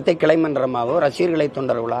 ரசிகர் மன்றத்தை கிளைமன்றமாவோ ரசிகர்களை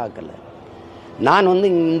தொண்டர்களாக ஆக்கலை. நான் வந்து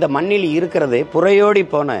இந்த மண்ணில் இருக்கிறது புறையோடி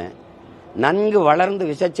போன நன்கு வளர்ந்து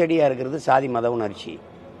விஷச்செடியாக இருக்கிறது சாதி மத உணர்ச்சி.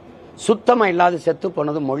 சுத்தமாக இல்லாத செத்து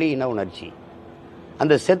போனது மொழி இன உணர்ச்சி.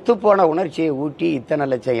 அந்த செத்து போன உணர்ச்சியை ஊட்டி இத்தனை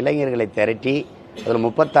லட்சம் இளைஞர்களை திரட்டி அதில்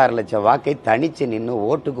 36 லட்சம் வாக்கை தனிச்சு நின்று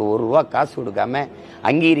ஓட்டுக்கு ₹1 காசு கொடுக்காம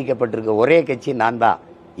அங்கீகரிக்கப்பட்டிருக்க ஒரே கட்சி நான் தான்.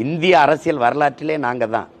 இந்திய அரசியல் வரலாற்றிலே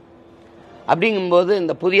நாங்கள் தான். அப்படிங்கும்போது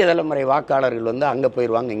இந்த புதிய தலைமுறை வாக்காளர்கள் வந்து அங்கே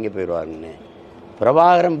போயிடுவாங்க இங்கே போயிடுவாங்கன்னு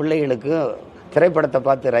பிரபாகரன் பிள்ளைகளுக்கு திரைப்படத்தை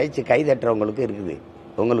பார்த்து ரசித்து கைதட்டுறவங்களுக்கு இருக்குது.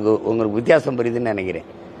 உங்களுக்கு வித்தியாசம் புரியுதுன்னு நினைக்கிறேன்.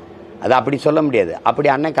 அது அப்படி சொல்ல முடியாது. அப்படி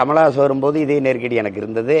அண்ணன் கமலஹாசன் வரும்போது இதே நெருக்கடி எனக்கு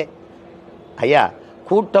இருந்தது. ஐயா,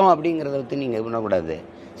 கூட்டம் அப்படிங்கிறத பற்றி நீங்கள் பண்ணக்கூடாது.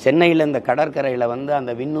 சென்னையில் இந்த கடற்கரையில் வந்து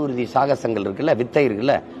அந்த விண்ணூர்தி சாகசங்கள் இருக்குல்ல, வித்தை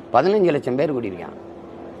இருக்குல்ல, 15 லட்சம் பேர் கூடியிருக்கான்.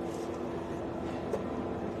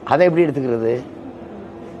 அதை எப்படி எடுத்துக்கிறது?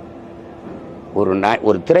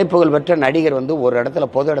 ஒரு திரைப்புகழ் பெற்ற நடிகர் வந்து ஒரு இடத்துல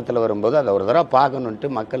பொது இடத்துல வரும்போது அதை ஒரு தடவை பார்க்கணுன்ட்டு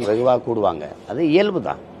மக்கள் வெகுவாக கூடுவாங்க. அது இயல்பு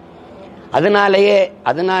தான்.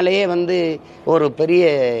 அதனாலேயே வந்து ஒரு பெரிய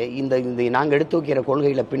இந்த நாங்கள் எடுத்து வைக்கிற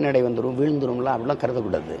கொள்கையில் பின்னடை வந்துடும், வீழ்ந்துரும்லாம் அப்படிலாம்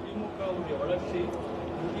கருதக்கூடாது.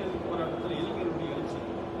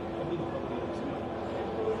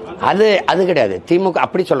 அது கிடையாது. திமுக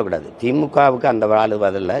அப்படி சொல்லக்கூடாது. திமுகவுக்கு அந்த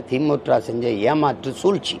வாழ்வதில்லை. திமுக செஞ்ச ஏமாற்று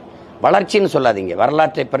சூழ்ச்சி, வளர்ச்சின்னு சொல்லாதீங்க,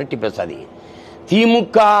 வரலாற்றை புரட்டி பேசாதீங்க.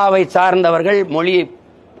 திமுகவை சார்ந்தவர்கள் மொழி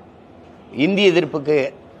இந்திய எதிர்ப்புக்கு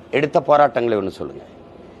எடுத்த போராட்டங்களை ஒன்று சொல்லுங்க.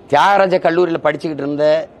 தியாகராஜ கல்லூரியில் படிச்சுக்கிட்டு இருந்த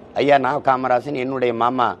ஐயா காமராசன், என்னுடைய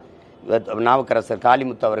மாமா நாவுக்கரசர்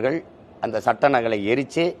காளிமுத்து அவர்கள் அந்த சட்ட நகலை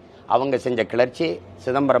எரித்து அவங்க செஞ்ச கிளர்ச்சி,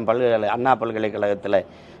 சிதம்பரம் அண்ணா பல்கலைக்கழகத்தில்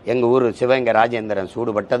எங்கள் ஊர் சிவகங்கை ராஜேந்திரன்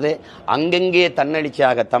சூடுபட்டது. அங்கங்கே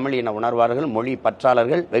தன்னெழுச்சியாக தமிழின உணர்வார்கள், மொழி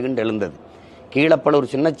பற்றாளர்கள் வெகுண்டு எழுந்தது.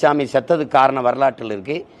 கீழப்பலூர் சின்னசாமி செத்ததுக்கு காரணம் வரலாற்றில்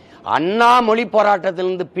இருக்கு. அண்ணா மொழி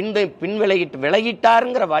போராட்டத்திலிருந்து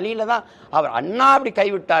விலகிட்டாருங்கிற வழியில தான் அவர் அண்ணா அப்படி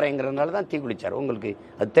கைவிட்டாருங்கிறதுனால தான் தீக்குளிச்சார். உங்களுக்கு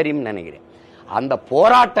அது தெரியும்னு நினைக்கிறேன். அந்த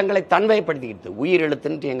போராட்டங்களை தன்மைப்படுத்திக்கிட்டு உயிர்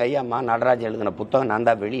எழுத்துன்ட்டு எங்கள் ஐயா நடராஜன் எழுதின புத்தகம் நான்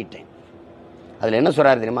தான் வெளியிட்டேன். அதில் என்ன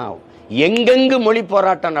சொல்றாரு தெரியுமா? எங்கெங்கு மொழி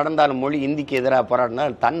போராட்டம் நடந்தாலும், மொழி இந்திக்கு எதிராக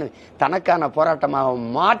போராட்டம் தனக்கான போராட்டமாக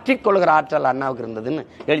மாற்றிக்கொள்கிற ஆற்றல் அண்ணாவுக்கு இருந்ததுன்னு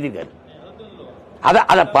எழுதியிருக்காரு.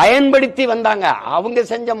 அதை பயன்படுத்தி வந்தாங்க. அவங்க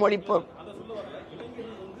செஞ்ச மொழி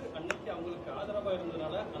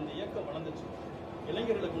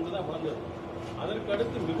அதற்கு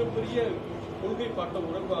அடுத்து மிகப்பெரிய கொள்கை பாட்டம்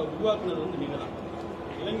உருவாக்குனது வந்து நீங்க தான்.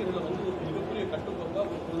 இளைஞர்களை வந்து ஒரு மிகப்பெரிய கட்டுக்கோப்பா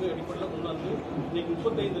ஒரு கொள்கை அடிப்படையில் கொண்டாந்து இன்னைக்கு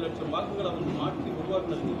 35 லட்சம் வாக்குகளை வந்து மாற்றி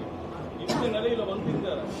உருவாக்குனது நீங்க. இந்த நிலையில வந்து இந்த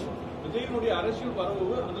விஜயனுடைய அரசியல்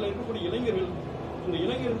பரவு, அதுல இருக்கக்கூடிய இளைஞர்கள், இந்த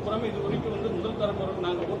இளைஞருக்கு புறமே இது வரைக்கும் வந்து முதல் தலைமுறை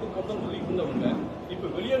நாங்க ஓட்டு போட்டோம்னு சொல்லிட்டு இருந்தவங்க இப்ப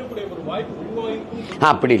வெளியேறக்கூடிய ஒரு வாய்ப்பு உருவாயிருக்கும்.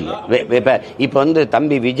 அப்படி இல்லை. இப்ப வந்து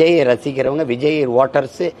தம்பி விஜயை ரசிக்கிறவங்க விஜய்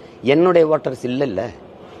ஓட்டர்ஸ் என்னுடைய ஓட்டர்ஸ் இல்ல,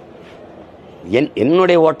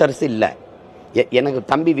 என்னுடைய ஓட்டர்ஸ் இல்ல. எனக்கு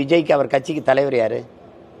தம்பி விஜய்க்கு அவர் கட்சிக்கு தலைவர் யாரு?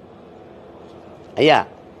 ஐயா,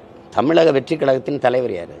 தமிழக வெற்றி கழகத்தின்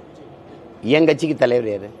தலைவர் யாரு? என் கட்சிக்கு தலைவர்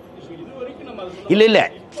யாரு? இல்ல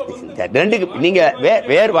ரெண்டுக்கு நீங்க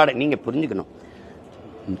வேறுபாடு நீங்க புரிஞ்சுக்கணும்.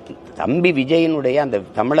 தம்பி விஜயனுடைய அந்த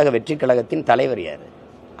தமிழக வெற்றி கழகத்தின் தலைவர் யாரு?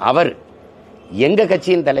 அவர். எங்க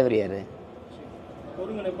கட்சியின் தலைவர் யாரு?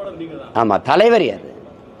 ஆமா, தலைவர் யாரு?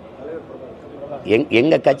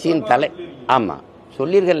 எங்க கட்சியின் ஆமா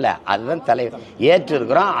சொல்லிருக்கல, அதுதான் தலைவர். ஏற்று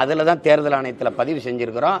இருக்கிறோம், அதுல தான் தேர்தல் ஆணையத்தில் பதிவு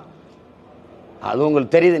செஞ்சிருக்கிறோம். அது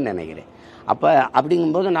உங்களுக்கு தெரியுதுன்னு நினைக்கிறேன். அப்ப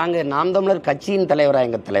அப்படிங்கும்போது நாங்க நாம் தமிழர் கட்சியின் தலைவராக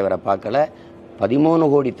எங்க தலைவரை பார்க்கல, 13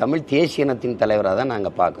 கோடி தமிழ் தேசிய இனத்தின் தலைவராக தான்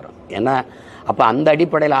நாங்க பார்க்கிறோம். ஏன்னா அப்ப அந்த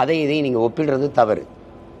அடிப்படையில் அதை இதையும் நீங்க ஒப்பிடுறது தவறு.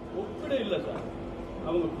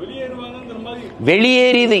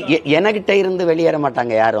 வெளியேறியது எனக்கிட்ட இருந்து வெளியேற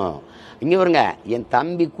மாட்டாங்க யாரும். இங்க வருங்க, என்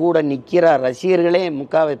தம்பி கூட நிக்கிற ரசிகர்களே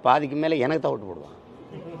முக்காவை பாதிக்கு மேல எனக்கு தான் ஓட்டு போடுவான்.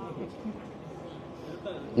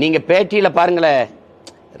 நீங்க பேட்டியில பாருங்களேன்,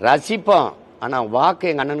 ரசிப்போம், ஆனா வாக்கு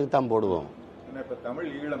எங்க அண்ணனுக்கு தான் போடுவோம். தமிழ்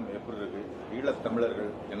ஈழம் எப்படி இருக்கு? ஈழத்தமிழர்கள்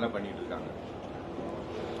என்ன பண்ணிட்டு இருக்காங்க?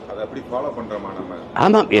 அதை அப்படி ஃபாலோ பண்றோமா நம்ம?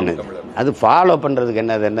 ஆமா, என்ன அது ஃபாலோ பண்றதுக்கு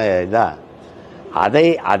என்ன இதா? அது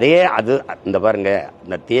இந்த பாருங்க,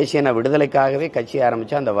 இந்த தேசிய விடுதலைக்காகவே கட்சி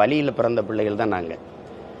ஆரம்பிச்சா அந்த வழியில் பிறந்த பிள்ளைகள் தான் நாங்க.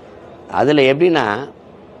 அதுல எப்படின்னா,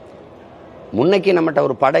 முன்னைக்கு நம்மகிட்ட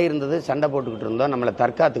ஒரு படை இருந்தது, சண்டை போட்டுக்கிட்டு இருந்தோம், நம்மளை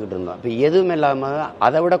தற்காத்துக்கிட்டு இருந்தோம். இப்போ எதுவும் இல்லாமல்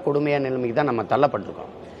அதை விட கொடுமையான நிலைமைக்கு தான் நம்ம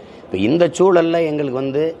தள்ளப்பட்டிருக்கோம். இப்போ இந்த சூழலில் எங்களுக்கு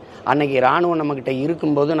வந்து அன்னைக்கு இராணுவம் நம்மக்கிட்ட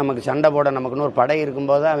இருக்கும்போது, நமக்கு சண்டை போட நமக்குன்னு ஒரு படை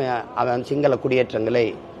இருக்கும்போது அவன் சிங்கள குடியேற்றங்களை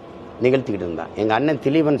நிகழ்த்திக்கிட்டு இருந்தான். எங்கள் அண்ணன்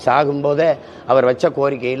திலீபன் சாகும்போதே அவர் வச்ச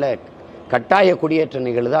கோரிக்கையில் கட்டாய குடியேற்ற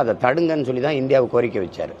நிகழ்வு, அதை தடுங்கன்னு சொல்லி தான் இந்தியாவுக்கு கோரிக்கை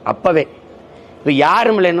வச்சார். அப்போவே இப்போ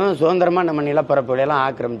யாரும் இல்லைன்னு சுதந்திரமாக நம்ம நிலப்பரப்புகளெல்லாம்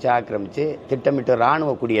ஆக்கிரமித்து திட்டமிட்டு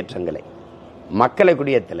இராணுவ குடியேற்றங்களை, மக்களை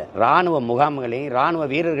குடியேற்றலை, இராணுவ முகாம்களையும் இராணுவ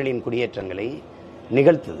வீரர்களின் குடியேற்றங்களை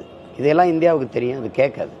நிகழ்த்துது. இதெல்லாம் இந்தியாவுக்கு தெரியும், அது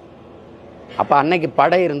கேட்காது. அப்போ அன்னைக்கு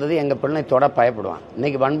படை இருந்தது, எங்கள் பிள்ளை தொட பயப்படுவான்,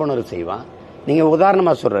 இன்னைக்கு வன்புணர்வு செய்வான். நீங்கள்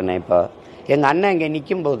உதாரணமாக சொல்கிறேன்னே, இப்போ எங்கள் அண்ணன் இங்கே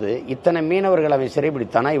நிற்கும்போது இத்தனை மீனவர்கள் அவன்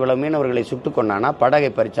சிறைப்பிடித்தானா, இவ்வளோ மீனவர்களை சுட்டு கொண்டானா, படகை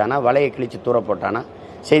பறிச்சானா, வலையை கிழிச்சு தூர போட்டானா?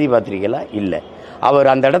 செய்தி பார்த்துருக்கீங்களா? இல்லை. அவர்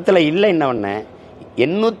அந்த இடத்துல இல்லைன்னொன்னே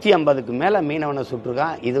 850க்கு மேலே மீனவனை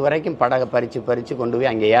சுட்டுருக்கான். இது வரைக்கும் படகை பறித்து கொண்டு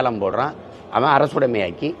போய் அங்கே ஏலம் போடுறான், அவன்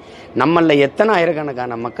அரசுடைமையாக்கி நம்மளில் எத்தனை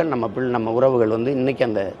ஆயிரக்கணக்கான மக்கள் நம்ம உறவுகள் வந்து இன்னைக்கு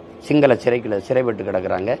அந்த சிங்கள சிறைப்பட்டு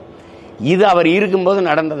கிடக்குறாங்க. இது அவர் இருக்கும்போது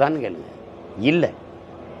நடந்ததான்னு கேளுங்க. இல்லை.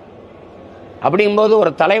 அப்படிங்கும்போது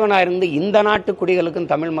ஒரு தலைவனாக இருந்து இந்த நாட்டு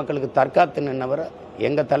குடிகளுக்கும் தமிழ் மக்களுக்கு தற்காத்து நின்றவர்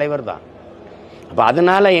எங்கள் தலைவர் தான். அப்போ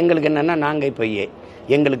அதனால எங்களுக்கு என்னென்னா, நாங்கள் இப்போ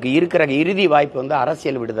எங்களுக்கு இருக்கிற இறுதி வாய்ப்பு வந்து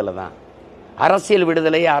அரசியல் விடுதலை தான். அரசியல்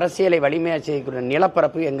விடுதலை, அரசியலை வலிமையாக செய்யக்கூடிய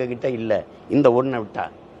நிலப்பரப்பு எங்ககிட்ட இல்லை. இந்த ஒன்றை விட்டா,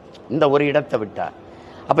 இந்த ஒரு இடத்தை விட்டா.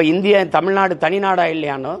 அப்போ தமிழ்நாடு தனிநாடா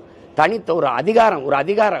இல்லையானோ தனித்த ஒரு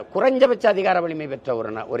அதிகாரம் குறைஞ்சபட்ச அதிகார வலிமை பெற்ற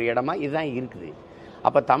ஒரு இடமா இதுதான் இருக்குது.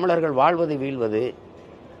 அப்போ தமிழர்கள் வாழ்வது வீழ்வது,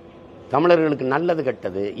 தமிழர்களுக்கு நல்லது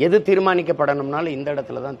கெட்டது எது தீர்மானிக்கப்படணும்னாலும் இந்த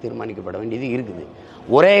இடத்துல தான் தீர்மானிக்கப்பட வேண்டியது இருக்குது.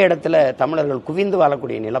 ஒரே இடத்துல தமிழர்கள் குவிந்து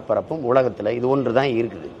வாழக்கூடிய நிலப்பரப்பும் உலகத்தில் இது ஒன்று தான்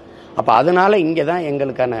இருக்குது. அப்போ அதனால இங்கே தான்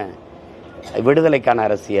எங்களுக்கான விடுதலைக்கான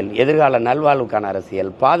அரசியல், எதிர்கால நல்வாழ்வுக்கான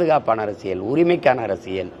அரசியல், பாதுகாப்பான அரசியல், உரிமைக்கான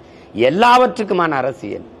அரசியல், எல்லாவற்றுக்குமான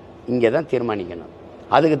அரசியல் இங்கே தான் தீர்மானிக்கணும்.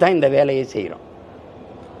 அதுக்கு தான் இந்த வேலையை செய்கிறோம்.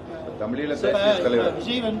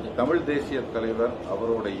 தமிழ் தேசிய தலைவர்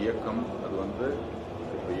அவரோட இயக்கம் அது வந்து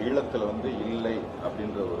ஈழத்தில் வந்து இல்லை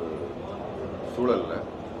அப்படின்ற ஒரு சூழல்ல,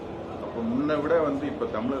 அப்போ முன்ன விட வந்து இப்ப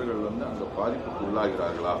தமிழர்கள் வந்து அங்க பாதிப்புக்கு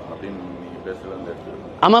உள்ளாகிறார்களா அப்படின்னு நீங்க பேசல.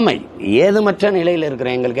 ஆமாம், ஏதுமற்ற நிலையில்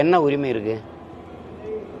இருக்கிறோம். எங்களுக்கு என்ன உரிமை இருக்கு?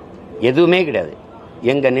 எதுவுமே கிடையாது.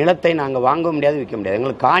 எங்க நிலத்தை நாங்கள் வாங்க முடியாது, விற்க முடியாது.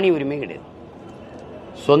 எங்களுக்கு காணி உரிமை கிடையாது.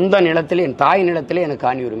 சொந்த நிலத்தில், என் தாய் நிலத்தில் எனக்கு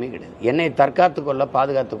காணி உரிமை கிடையாது. என்னை தற்காத்துக்கொள்ள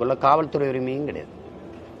பாதுகாத்துக்கொள்ள காவல்துறை உரிமையும் கிடையாது.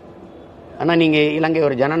 ஆனால் நீங்கள் இலங்கை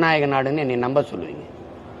ஒரு ஜனநாயக நாடுன்னு என்னை நம்ப சொல்லுவீங்க.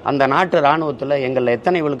 அந்த நாட்டு இராணுவத்தில் எங்களில்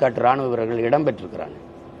எத்தனை விழுக்காட்டு இராணுவ வீரர்கள் இடம்பெற்றிருக்கிறாங்க?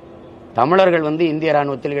 தமிழர்கள் வந்து இந்திய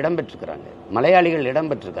இராணுவத்தில் இடம்பெற்றிருக்கிறாங்க, மலையாளிகள்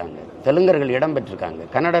இடம்பெற்றிருக்காங்க, தெலுங்கர்கள் இடம்பெற்றிருக்காங்க,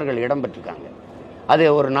 கன்னடர்கள் இடம்பெற்றிருக்காங்க. அது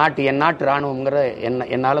ஒரு நாட்டு என் நாட்டு இராணுவங்கிற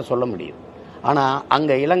என்னால் சொல்ல முடியும். ஆனால்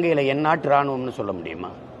அங்கே இலங்கையில் என் நாட்டு இராணுவம்னு சொல்ல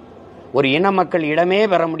முடியுமா? ஒரு இன மக்கள் இடமே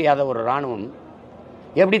பெற முடியாத ஒரு இராணுவம்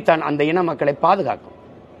எப்படி அந்த இன மக்களை பாதுகாக்கும்?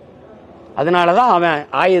 அதனால தான் அவன்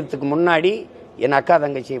ஆயுதத்துக்கு முன்னாடி என் அக்கா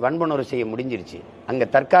தங்கச்சி வன்புணர்வு செய்ய முடிஞ்சிருச்சு. அங்கே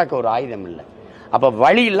தற்காக்க ஒரு ஆயுதம் இல்லை. அப்போ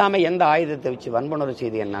வழி இல்லாமல் எந்த ஆயுதத்தை வச்சு வன்புணர்வு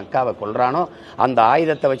செய்து என் அக்காவை கொல்றானோ அந்த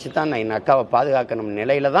ஆயுதத்தை வச்சு தான் நான் என் அக்காவை பாதுகாக்கணும்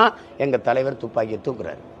நிலையில தான் எங்கள் தலைவர் துப்பாக்கியை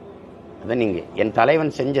தூக்குறாரு. அதை நீங்கள் என்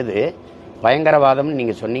தலைவன் செஞ்சது பயங்கரவாதம்னு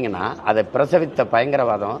நீங்கள் சொன்னீங்கன்னா அதை பிரசவித்த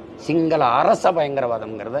பயங்கரவாதம் சிங்கள அரச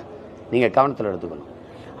பயங்கரவாதம்ங்கிறத நீங்கள் கவனத்தில் எடுத்துக்கணும்.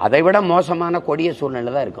 அதை விட மோசமான கொடிய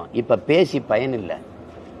சூழ்நிலை தான் இருக்கும். இப்போ பேசி பயனில்லை,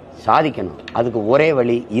 சாதிக்கணும். அதுக்கு ஒரே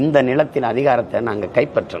வழி இந்த நிலத்தின் அதிகாரத்தை நாங்கள்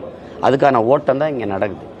கைப்பற்றணும். அதுக்கான ஓட்டம் தான் இங்கே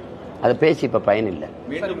நடக்குது. அதை பேசி இப்போ பயனில்லை.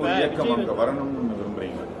 மீண்டும் ஒரு இயக்கம் அங்கே வரணும்னு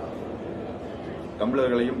விரும்புறீங்க?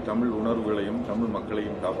 தமிழர்களையும் தமிழ் உணர்வுகளையும் தமிழ்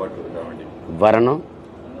மக்களையும் காப்பாற்றுவதற்காக வேண்டி வரணும்.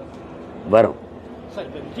 வரும் சார்.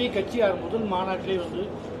 இப்போ விஜய் கட்சி முதல் மாநாட்டிலே வந்து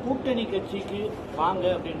கூட்டணி கட்சிக்கு வாங்க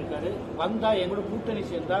அப்படின்னு இருக்காரு. வந்தா எங்களோட கூட்டணி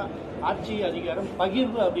சேர்ந்தா ஆட்சி அதிகாரம்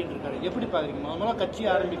பகிர்வு அப்படின்னு இருக்காரு. எப்படி பாக்குறீங்க? முதல்ல கட்சி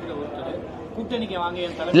ஆரம்பிக்கிற ஒருத்தர் கூட்டணிக்கு வாங்க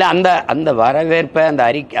இல்ல, அந்த வரவேற்பை அந்த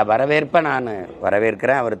வரவேற்பை நான்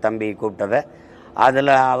வரவேற்கிறேன். அவர் தம்பி கூப்பிட்டதை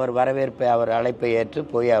அதில் அவர் வரவேற்பை அவர் அழைப்பை ஏற்று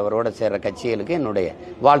போய் அவரோட சேர்ற கட்சிகளுக்கு என்னுடைய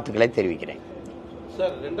வாழ்த்துக்களை தெரிவிக்கிறேன்.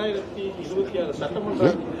 சார் 2026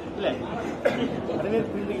 சட்டமன்ற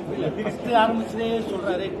ஆரம்பிச்சதே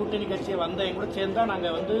சொல்றாரு கூட்டணி கட்சியை வந்தா எங்க கூட சேர்ந்தா நாங்க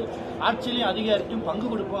வந்து ஆட்சியிலையும் அதிகாரத்தையும் பங்கு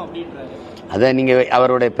கொடுப்போம் அப்படின்றாரு. அதை நீங்க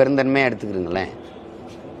அவருடைய பெருந்தன்மையை எடுத்துக்கிறீங்களேன்,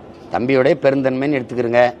 தம்பியோடைய பெருந்தன்மைன்னு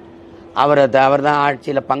எடுத்துக்கிறீங்க. அவர் தான்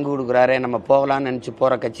ஆட்சியில் பங்கு கொடுக்குறாரு, நம்ம போகலான்னு நினச்சி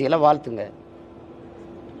போகிற கட்சிகளை வாழ்த்துங்க.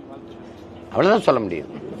 அவ்வளோதான் சொல்ல முடியும்.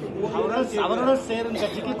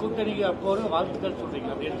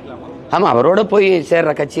 ஆமாம், அவரோட போய்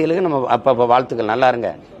சேர்ற கட்சிகளுக்கு நம்ம அப்போ வாழ்த்துக்கள், நல்லா இருங்க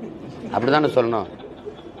அப்படிதானே சொல்லணும்.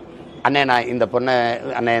 அண்ணே நான் இந்த பொண்ணை,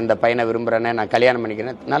 அண்ணே இந்த பையனை விரும்புகிறேன்னே, நான் கல்யாணம்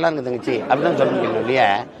பண்ணிக்கிறேன், நல்லா இருக்கு தங்கச்சி அப்படிதான் சொல்ல முடியும் இல்லையா?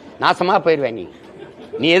 நாசமாக போயிடுவேன்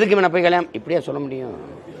நீ எதுக்கு வேணா போய் கல்யாணம் இப்படியா சொல்ல முடியும்?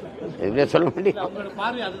 இப்படியா சொல்ல முடியும்?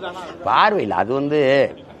 பார்வையில் அது வந்து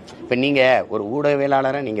இப்போ நீங்கள் ஒரு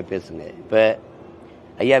ஊடகவியலாளராக நீங்கள் பேசுங்க. இப்போ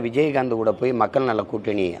ஐயா விஜயகாந்த் கூட போய் மக்கள் நல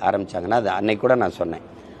கூட்டணி ஆரம்பித்தாங்கன்னா, அது அன்னைக்கு கூட நான் சொன்னேன்.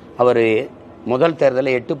 அவர் முதல்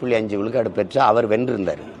தேர்தலில் 8.5 விழுக்காடு பெற்று அவர்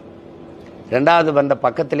வென்றிருந்தார். ரெண்டாவது வந்த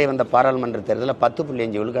பக்கத்திலே வந்த பாராளுமன்ற தேர்தலில்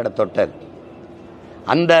 10.5 விழுக்காடை தொட்டார்.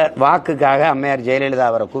 அந்த வாக்குக்காக அம்மையார் ஜெயலலிதா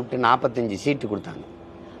அவரை கூப்பிட்டு 45 சீட்டு கொடுத்தாங்க.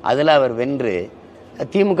 அதில் அவர் வென்று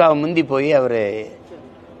திமுகவை முந்தி போய் அவர்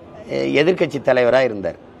எதிர்கட்சி தலைவராக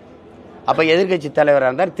இருந்தார். அப்போ எதிர்கட்சி தலைவராக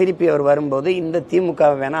இருந்தார். திருப்பி அவர் வரும்போது இந்த திமுக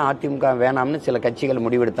வேணாம் அதிமுக வேணாம்னு சில கட்சிகள்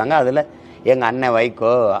முடிவெடுத்தாங்க. அதில் எங்கள் அண்ணன்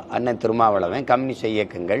வைகோ, அண்ணன் திருமாவளவன், கம்யூனிஸ்ட்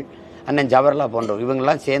இயக்கங்கள், அண்ணன் ஜவஹர்லால் போன்றவர்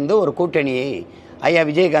இவங்கெல்லாம் சேர்ந்து ஒரு கூட்டணியை ஐயா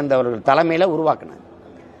விஜயகாந்த் அவர்கள் தலைமையில் உருவாக்கினார்.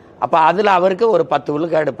 அப்போ அதில் அவருக்கு ஒரு 10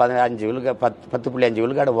 விழுக்காடு 15 விழுக்காடு 10.5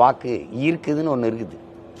 விழுக்காடு வாக்கு இருக்குதுன்னு ஒன்று இருக்குது.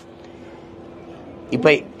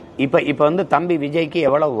 இப்போ வந்து தம்பி விஜய்க்கு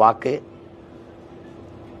எவ்வளவு வாக்கு,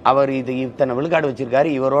 அவர் இது இத்தனை விழுக்காடு வச்சிருக்காரு,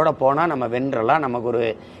 இவரோட போனால் நம்ம வென்றலாம், நமக்கு ஒரு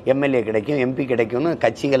எம்எல்ஏ கிடைக்கும், எம்பி கிடைக்கும்னு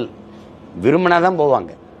கட்சிகள் விரும்பினாதான்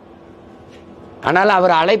போவாங்க. ஆனால்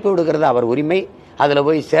அவர் அழைப்பு விடுக்கிறது அவர் உரிமை, அதில்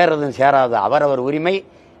போய் சேர்றதும் சேராது அவரவர் உரிமை.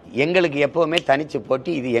 எங்களுக்கு எப்பவுமே தனிச்சு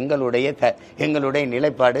போட்டி, இது எங்களுடைய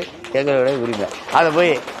நிலைப்பாடு, எங்களுடைய உரிமை. அதை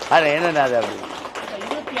போய் அதை என்னென்ன அது அப்படி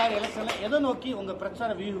 26 எலெக்ஷன்ல எதை நோக்கி உங்க பிரச்சார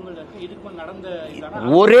வியூகங்கள் இருக்கு? இதுக்கு நடந்த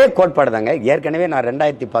ஒரே கோட்பாடு தாங்க. ஏற்கனவே நான்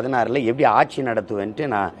 2016 எப்படி ஆட்சி நடத்துவேன்ட்டு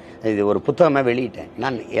நான் இது ஒரு புத்தகமாக வெளியிட்டேன்.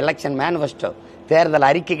 நான் எலெக்ஷன் மேனிஃபெஸ்டோ, தேர்தல்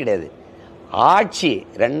அறிக்கை கிடையாது, ஆட்சி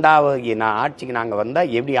ரெண்டாவது நான் ஆட்சிக்கு நாங்கள்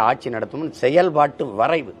வந்தால் எப்படி ஆட்சி நடத்துவோம்னு செயல்பாட்டு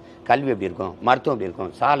வரைவு. கல்வி எப்படி இருக்கும், மருத்துவம் எப்படி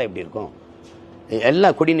இருக்கும், சாலை எப்படி இருக்கும்,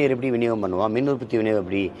 எல்லாம் குடிநீர் எப்படி விநியோகம் பண்ணுவோம், மின் உற்பத்தி விநியோகம்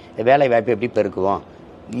எப்படி, வேலை வாய்ப்பு எப்படி பெருக்குவோம்,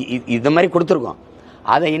 இது மாதிரி கொடுத்துருக்கோம்.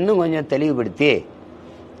 அதை இன்னும் கொஞ்சம் தெளிவுபடுத்தி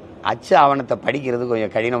அச்சு ஆவணத்தை படிக்கிறது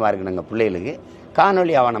கொஞ்சம் கடினமாக இருக்குனுங்க பிள்ளைகளுக்கு,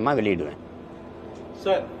 காணொலி ஆவணமாக வெளியிடுவேன்.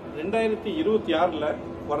 சார் 2026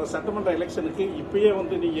 வர சட்டமன்ற எலெக்ஷனுக்கு இப்பயே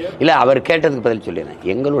வந்து நீங்க இல்லை, அவர் கேட்டதுக்கு பதில் சொல்லிடுறேன்.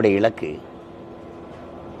 எங்களுடைய இலக்கு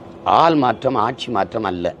ஆள் மாற்றம், ஆட்சி மாற்றம்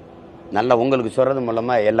அல்ல. நல்லா உங்களுக்கு சொல்றது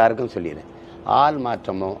மூலமாக எல்லாருக்கும் சொல்லிடுறேன். ஆள்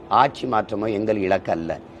மாற்றமோ ஆட்சி மாற்றமோ எங்கள் இலக்கு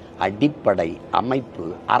அல்ல. அடிப்படை அமைப்பு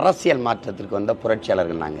அரசியல் மாற்றத்திற்கு வந்த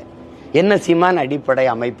புரட்சியாளர்கள் நாங்கள். என்ன சீமான் அடிப்படை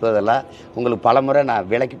அமைப்பு, அதெல்லாம் உங்களுக்கு பல முறை நான்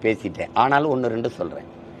விளக்கி பேசிட்டேன். ஆனாலும் 1-2 சொல்கிறேன்.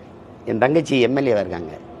 என் தங்கச்சி எம்எல்ஏவாக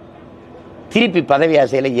இருக்காங்க, திருப்பி பதவி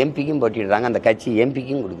ஆசையில் எம்பிக்கும் போட்டிடுறாங்க, அந்த கட்சி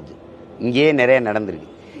எம்பிக்கும் கொடுக்குது. இங்கேயே நிறைய நடந்திருக்கு.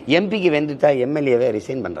 எம்பிக்கு வெந்துட்டா எம்எல்ஏவை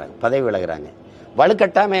ரிசைன் பண்ணுறாங்க, பதவி விலகுறாங்க.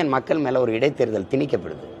 வலுக்கட்டாமல் என் மக்கள் மேலே ஒரு இடைத்தேர்தல்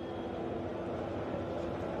திணிக்கப்படுது.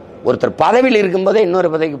 ஒருத்தர் பதவியில் இருக்கும்போதே இன்னொரு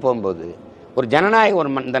பதவிக்கு போகும்போது ஒரு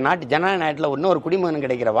ஜனநாயகம், இந்த நாட்டு ஜனநாயகத்தில் இன்னொரு குடிமகன்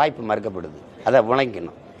கிடைக்கிற வாய்ப்பு மறுக்கப்படுது. அதை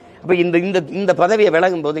விளங்கணும். அப்போ இந்த பதவியை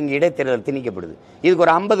விலகும் போது இங்கே இடைத்தேர்தல் திணிக்கப்படுது. இதுக்கு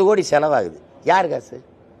ஒரு 50 கோடி செலவாகுது. யார் காசு?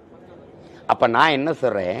 அப்போ நான் என்ன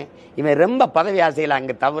சொல்கிறேன், இவன் ரொம்ப பதவி ஆசையில்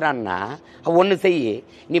அங்கே தவறான்னா ஒன்று செய்,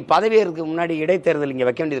 நீ பதவி ஏறதுக்கு முன்னாடி இடைத்தேர்தல் இங்கே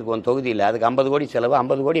வைக்க வேண்டியது உன் தொகுதியில், அதுக்கு 50 கோடி செலவு,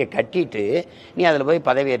 50 கோடியை கட்டிட்டு நீ அதில் போய்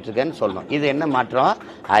பதவி ஏற்றுக்கன்னு சொல்லணும். இது என்ன மாற்றம்?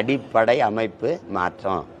 அடிப்படை அமைப்பு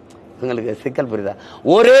மாற்றம். உங்களுக்கு சிக்கல் புரியுதா?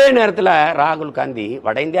 ஒரே நேரத்தில் ராகுல் காந்தி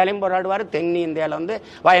வட இந்தியாலையும் போராடுவார், தென் இந்தியாவில் வந்து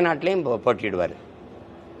வயநாட்டிலையும் போட்டிடுவார்.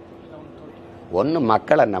 ஒன்று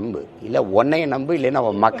மக்களை நம்பு, இல்லை உன்னைய நம்பு, இல்லைன்னா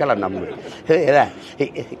மக்களை நம்பு.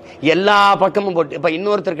 எல்லா பக்கமும் போட்டு இப்போ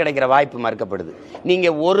இன்னொருத்தர் கிடைக்கிற வாய்ப்பு மறுக்கப்படுது.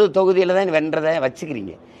 நீங்கள் ஒரு தொகுதியில் தான் வென்றதை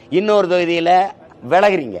வச்சுக்கிறீங்க, இன்னொரு தொகுதியில்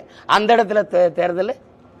விலகிறீங்க, அந்த இடத்துல தேர்தல்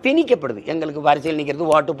திணிக்கப்படுது. எங்களுக்கு வரிசையில்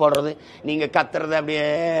நிற்கிறது, ஓட்டு போடுறது, நீங்கள் கத்துறது, அப்படியே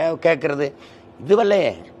கேட்கறது, இதுவல்ல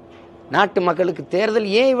நாட்டு மக்களுக்கு தேர்தல்.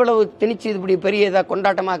 ஏன் இவ்வளவு திணிச்சு இப்படி பெரிய இதாக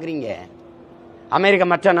கொண்டாட்டமாக்குறீங்க? அமெரிக்கா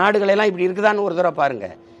மற்ற நாடுகளெல்லாம் இப்படி இருக்குதான்னு ஒரு தடவை பாருங்க,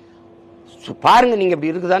 பாருங்க, நீங்க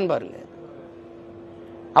இப்படி இருக்குதான்னு பாருங்க.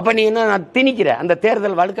 அப்ப நீ என்ன திணிக்கிற? அந்த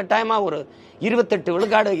தேர்தல் வலுக்கட்டாயமா ஒரு 28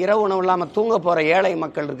 விழுக்காடு இரவு உணவு இல்லாம தூங்க போற ஏழை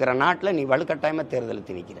மக்கள் இருக்கிற நாட்டில் நீ வலுக்கட்டாயமா தேர்தல்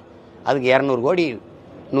திணிக்கிற. அதுக்கு 200 கோடி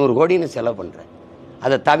 100 கோடின்னு செலவு பண்ற.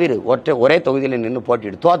 அதை தவிர ஒரே தொகுதியில் நின்று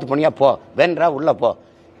போட்டிடு, தோத்து போனியா போ, வென்றா உள்ள போ,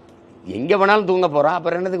 எங்க வேணாலும் தூங்க போறோம்.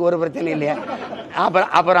 அப்புறம் என்னதுக்கு ஒரு பிரச்சனை இல்லையா?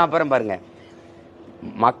 அப்புறம் பாருங்க,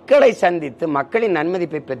 மக்களை சந்தித்து மக்களின்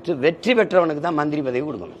நன்மதிப்பை பெற்று வெற்றி பெற்றவனுக்கு தான் மந்திரி பதவி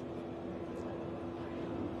கொடுக்கணும்.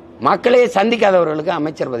 மக்களையே சந்திக்காதவர்களுக்கு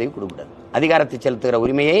அமைச்சர் பதவி கொடுக்கக்கூடாது, அதிகாரத்தை செலுத்துகிற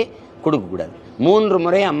உரிமையை கொடுக்கக்கூடாது. 3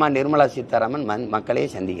 முறை அம்மா நிர்மலா சீதாராமன் மக்களையே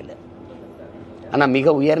சந்திக்கல, ஆனா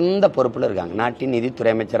மிக உயர்ந்த பொறுப்புல இருக்காங்க, நாட்டின்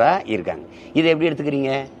நிதித்துறை அமைச்சரா இருக்காங்க. இதை எப்படி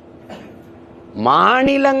எடுத்துக்கிறீங்க?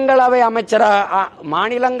 மாநிலங்களவை அமைச்சரா,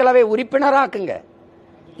 மாநிலங்களவை உறுப்பினராக்குங்க.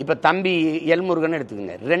 இப்ப தம்பி எல்முருகன்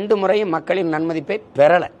எடுத்துக்கங்க, 2 முறையும் மக்களின் நன்மதிப்பை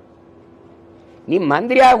பெறல. நீ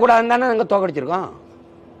மந்திரியாக கூடாதுன்னு தானே நாங்க தோக்கடிச்சிருக்கோம்.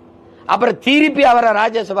 அப்புறம் திருப்பி அவரை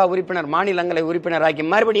ராஜ்யசபா உறுப்பினர், மாநிலங்களை உறுப்பினராக்கி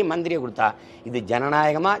மறுபடியும் மந்திரியை கொடுத்தா இது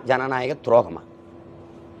ஜனநாயகமா, ஜனநாயக துரோகமா?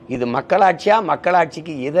 இது மக்களாட்சியா,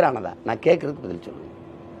 மக்களாட்சிக்கு எதிரானதா? நான் கேட்கறதுக்கு பதில் சொல்லுங்க.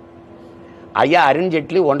 ஐயா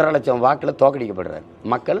அருண்ஜேட்லி 1.5 லட்சம் வாக்குல தோக்கடிக்கப்படுறாரு.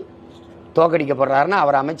 மக்கள் தோக்கடிக்கப்படுறாருன்னா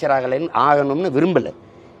அவர் அமைச்சராக ஆகணும்னு விரும்பல.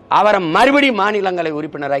 அவரை மறுபடியும் மாநிலங்களை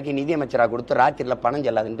உறுப்பினராக்கி நிதியமைச்சராக கொடுத்து ராத்திரியில் பணம்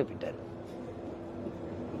செல்லாதுன்னு போயிட்டாரு.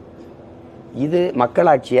 இது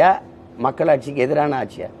மக்களாட்சியா, மக்களாட்சிக்கு எதிரான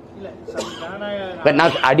ஆட்சியா?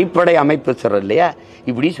 நான் அடிப்படை அமைப்பு சொல்றேன் இல்லையா?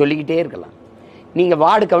 இப்படி சொல்லிக்கிட்டே இருக்கலாம். நீங்க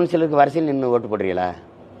வார்டு கவுன்சிலருக்கு வரிசையில் நின்று ஓட்டு போடுறீங்களா?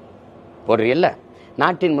 போடுறீல்ல?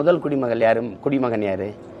 நாட்டின் முதல் குடிமகன் யாரு?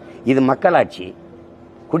 இது மக்களாட்சி,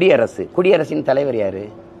 குடியரசு. குடியரசின் தலைவர் யாரு?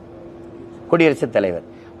 குடியரசுத் தலைவர்.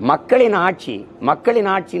 மக்களின் ஆட்சி, மக்களின்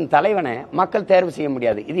ஆட்சியின் தலைவனை மக்கள் தேர்வு செய்ய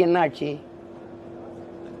முடியாது. இது என்ன ஆட்சி?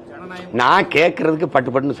 நான் கேட்கறதுக்கு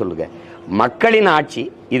பட்டுப்பட்டுன்னு சொல்லுங்க. மக்களின் ஆட்சி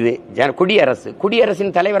இது குடியரசு.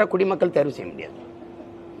 குடியரசின் தலைவரை குடிமக்கள் தேர்வு செய்ய முடியாது.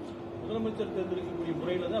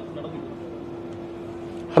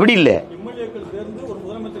 அப்படி இல்லை.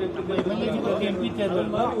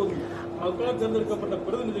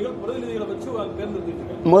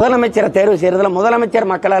 முதலமைச்சரை தேர்வு செய்யறதுல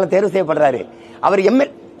முதலமைச்சர் மக்களால் தேர்வு செய்யப்படுறாரு. அவர்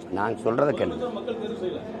நான் சொல்றத கேள்வி.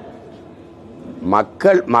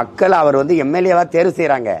 மக்கள் அவர் எம்எல்ஏவா தேர்வு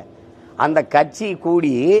செய்யறாங்க. அந்த கட்சி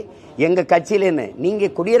கூடி எங்க கட்சியில நீங்க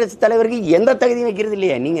குடியரசுத் தலைவருக்கு எந்த தகுதியும் வைக்கிறது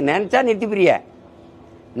இல்லையே. நீங்க நினைச்சா நிறுத்திப்பிரிய.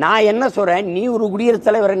 நான் என்ன சொல்றேன், நீ ஒரு குடியரசுத்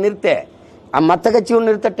தலைவரை நிறுத்த, மற்ற கட்சி ஒன்று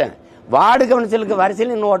நிறுத்தட்டேன். வார்டு கவுன்சிலுக்கு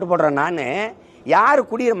வரிசையில் இன்னும் ஓட்டு போடுறேன். நான் யாரு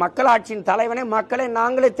மக்களாட்சியின் தலைவனே மக்களை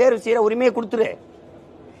நாங்களே தேர்வு செய்யற உரிமையை கொடுத்துரு.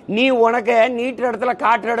 நீ உனக்கு நீட்டுற இடத்துல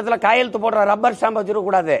காட்டுற இடத்துல கையெழுத்து போடுற ரப்பர் ஸ்டாம்ப்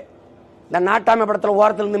வச்சிடக்கூடாது. இந்த நாட்டாமை படத்துல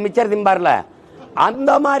ஓரத்துல இருந்து மிச்சர் திம்பார்ல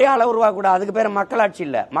அந்த மாதிரி ஆள உருவாக்க கூடாது. அதுக்கு பேர் மக்களாட்சி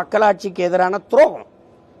இல்ல, மக்களாட்சிக்கு எதிரான துரோகம்.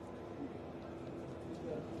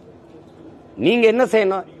 நீங்க என்ன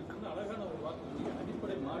செய்யணும்?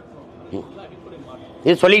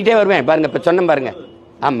 இது சொல்லிக்கிட்டே வருவேன் பாருங்க. இப்ப சொன்ன பாருங்க.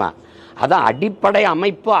 ஆமா, அதான் அடிப்படை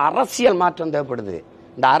அமைப்பு அரசியல் மாற்றம் தேவைப்படுது.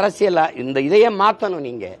 இந்த அரசியல் இந்த இதையே மாற்றணும்.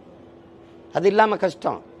 நீங்க அது இல்லாம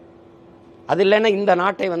கஷ்டம். அது இல்லைன்னா இந்த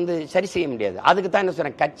நாட்டை சரி செய்ய முடியாது. அதுக்கு தான் என்ன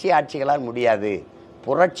சொல்றேன், கட்சி ஆட்சிகளால் முடியாது,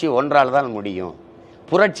 புரட்சி ஒன்றால் தான் முடியும்.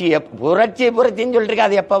 புரட்சின்னு சொல்லிட்டு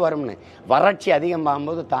அது எப்ப வரும்னு, வறட்சி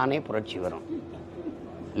அதிகமாகும்போது தானே புரட்சி வரும்.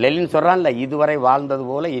 லெனின் சொல்றான்ல, இதுவரை வாழ்ந்தது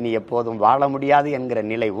போல இனி எப்போதும் வாழ முடியாது என்கிற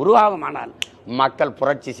நிலை உருவாகுமானால் மக்கள்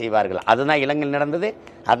புரட்சி செய்வார்கள். அதுதான் இலங்கையில் நடந்தது,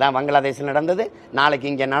 அதுதான் பங்களாதேஷில் நடந்தது, நாளைக்கு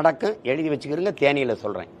இங்கே நடக்கும். எழுதி வச்சுக்கிறீங்க. தேனியில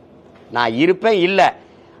சொல்றேன், நான் இருப்பேன் இல்லை,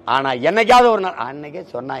 ஆனா என்னைக்காவது ஒரு நாள் அன்னைக்கே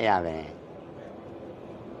சொன்னாயாவேன்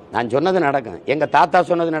நான் சொன்னது நடக்கும். எங்க தாத்தா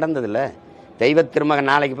சொன்னது நடந்தது இல்ல. தெய்வ திருமகன்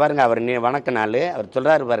நாளைக்கு பாருங்க, அவர் வணக்க நாள். அவர்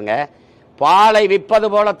சொல்றாரு பாருங்க, பாலை விற்பது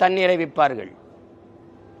போல தண்ணீரை விற்பார்கள்,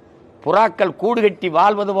 புறாக்கள் கூடு கட்டி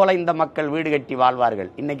வாழ்வது போல இந்த மக்கள் வீடு கட்டி வாழ்வார்கள்.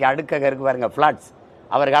 இன்னைக்கு அடுக்க இருக்கு பாருங்க, பிளாட்ஸ்.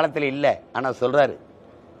 அவர் காலத்தில் இல்லை, ஆனா சொல்றாரு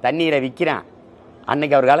தண்ணீரை விற்கிறான்.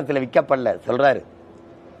 அன்னைக்கு அவர் காலத்தில் விற்கப்படல. சொல்றாரு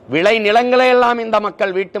விளை நிலங்களை எல்லாம் இந்த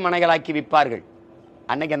மக்கள் வீட்டு மனைகளாக்கி விற்பார்கள்.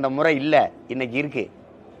 அன்னைக்கு அந்த முறை இல்லை, இன்னைக்கு இருக்கு.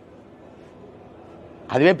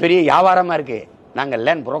 அதுவே பெரிய வியாபாரமா இருக்கு. நாங்க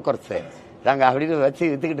லேண்ட் புரோக்கர்ஸ், நாங்க அப்படின்னு வச்சு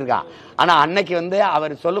வித்துக்கிட்டு இருக்கான். ஆனா அன்னைக்கு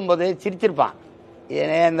அவர் சொல்லும் போது சிரிச்சிருப்பான்,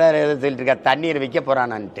 ஏன் சொல்லிட்டு இருக்கா தண்ணீர் விற்க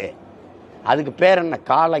போறானான்ட்டு. அதுக்கு பேர் என்ன,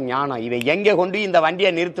 கால ஞானம். இவன் எங்க கொண்டு இந்த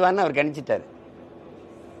வண்டியை நிறுத்துவான்னு அவர் கணிச்சிட்டாரு.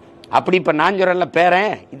 அப்படி இப்ப நான் சொல்றேன்ல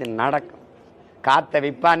பேரன், இது நடக்கும். காத்த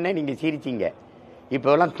விற்பான்னு நீங்க சிரிச்சிங்க.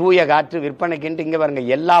 இப்ப எல்லாம் தூய காற்று விற்பனைக்குன்ட்டு இங்க பாருங்க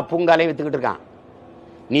எல்லா பூங்காலையும் வித்துக்கிட்டு இருக்கான்.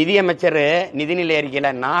 நிதியமைச்சர் நிதிநிலை அறிக்கையில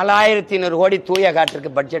 4500 கோடி தூய காற்றுக்கு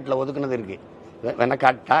பட்ஜெட்ல ஒதுக்குனது இருக்கு. வேணா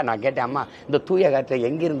காட்டா? நான் கேட்டேன், அம்மா இந்த தூய காற்றை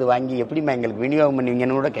எங்கிருந்து வாங்கி எப்படிமா எங்களுக்கு விநியோகம்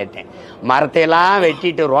பண்ணுவீங்கன்னு கூட கேட்டேன். மரத்தையெல்லாம்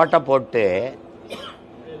வெட்டிட்டு ரோட்டை போட்டு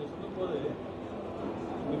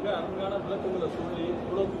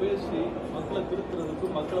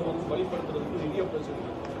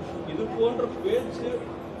இது போன்ற பேச்சு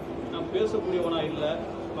நான் பேசக்கூடியவனா இல்ல,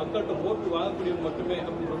 மக்கள்கிட்ட ஓட்டு வாங்கக்கூடியவன் மட்டுமே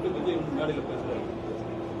அப்படின்னு சொல்லிட்டு விஜய் மேடையில் பேசுறாரு.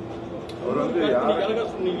 அழகா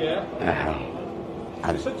சொன்னீங்க,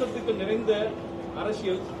 விஷச்சத்துக்கு நிறைந்த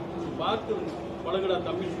அரசியல் பார்த்து பழகுடா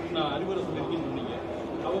தமிழ் நான் அறிவுரை சொல்லியிருக்கேன்னு சொன்னீங்க.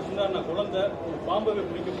 அவர் சொன்னார், நான் குழந்தை பாம்பவே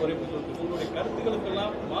பிடிக்க போறேன் சொல்லிட்டு உங்களுடைய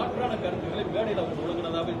கருத்துக்களுக்கெல்லாம் மாற்றான கருத்துக்களை மேடையில் அவர்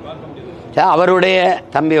ஒழுங்கினதாவே பார்க்க முடியாது. அவருடைய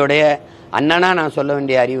தம்பியுடைய அண்ணனா நான் சொல்ல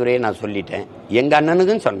வேண்டிய அறிவுரையை நான் சொல்லிட்டேன். எங்க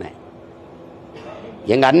அண்ணனுக்கும் சொன்னேன்,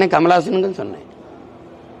 எங்க அண்ணன் கமலாசனுக்கும் சொன்னேன்.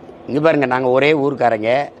 இங்க பாருங்க, நாங்க ஒரே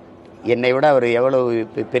ஊருக்காரங்க. என்னை விட அவர் எவ்வளவு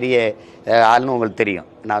பெரிய ஆள்னு உங்களுக்கு தெரியும்.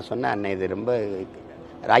 நான் சொன்னேன், அண்ணன் இது ரொம்ப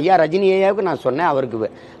ஐயா ரஜினி ஐயாவுக்கு நான் சொன்னேன், அவருக்கு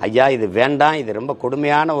ஐயா இது வேண்டாம், இது ரொம்ப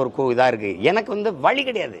கொடுமையான ஒரு இதா இருக்கு. எனக்கு வழி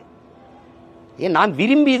கிடையாது. ஏன் நான்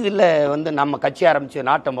விரும்பி இதில் நம்ம கட்சி ஆரம்பிச்சு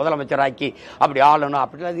நாட்டை முதலமைச்சராக்கி அப்படி ஆளணும்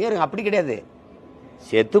அப்படிலாம் அப்படி கிடையாது.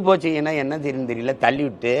 செத்து போச்சுங்கன்னா என்ன தெரியல தள்ளி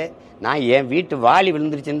விட்டு நான் என் வீட்டு வாலி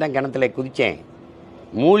விழுந்துருச்சுன்னு தான் கிணத்துல குதிச்சேன்.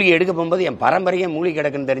 மூலிகை எடுக்க போகும்போது என் பரம்பரையே மூலிகை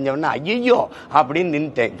கிடக்குன்னு தெரிஞ்சவொன்னா ஐயோ அப்படின்னு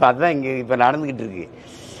நின்றுட்டேன். இப்போ அதுதான் இங்கே இப்போ நடந்துக்கிட்டு இருக்கு.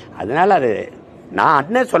 அதனால அது நான்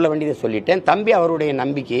அண்ணன் சொல்ல வேண்டியதை சொல்லிட்டேன். தம்பி அவருடைய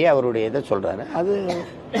நம்பிக்கையை அவருடைய இதை சொல்றாரு. அது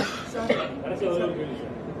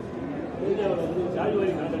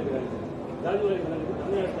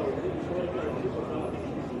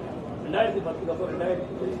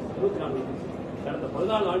கடந்த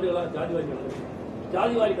 14 ஆண்டுகளாக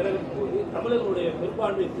ஜாதிவாரி கணக்கெடுக்கும் போது தமிழர்களுடைய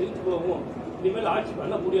பெரும்பான்மை பிரித்து போகும், இனிமேல் ஆட்சி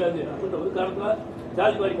பண்ண முடியாது அப்படின்ற ஒரு காரணத்தில்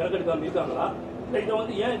ஜாதிவாரி கணக்கெடுக்காம இருக்காங்களா? இதை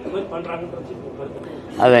ஏன் இந்த மாதிரி பண்றாங்கன்றது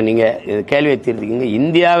அதை நீங்க கேள்வி தீர்த்துக்கீங்க.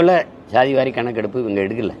 இந்தியாவில் ஜாதிவாரி கணக்கெடுப்பு இவங்க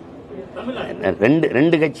எடுக்கல.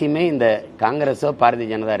 ரெண்டு கட்சியுமே, இந்த காங்கிரஸோ பாரதிய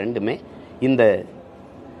ஜனதா ரெண்டுமே இந்த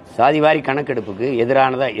சாதிவாரி கணக்கெடுப்புக்கு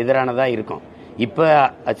எதிரானதா இருக்கும். இப்ப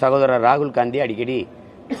சகோதரர் ராகுல் காந்தி அடிக்கடி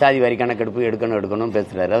சாதிவாரி கணக்கெடுப்பு எடுக்கணும்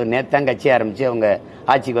பேசுறாரு. அவர் நேத்தான் கட்சி ஆரம்பிச்சு அவங்க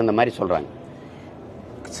ஆட்சிக்கு வந்த மாதிரி சொல்றாங்க.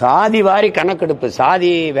 சாதிவாரி கணக்கெடுப்பு,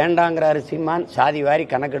 சாதி வேண்டாங்கிறாரு சீமான், சாதிவாரி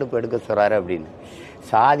கணக்கெடுப்பு எடுக்க சொல்றாரு அப்படின்னு.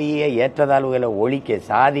 சாதியை ஏற்றதாழ்வுகளை ஒழிக்க,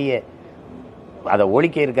 சாதியை அதை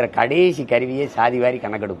ஒழிக்க இருக்கிற கடைசி கருவியே சாதிவாரி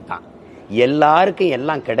கணக்கெடுப்பு தான். எல்லாருக்கும்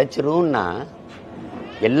எல்லாம் கிடைச்சிரும்னா,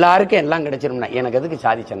 எல்லாருக்கும் எல்லாம் கிடைச்சிரும்னா எனக்கு எதுக்கு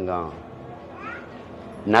சாதி சங்கம்?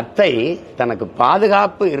 நத்தை தனக்கு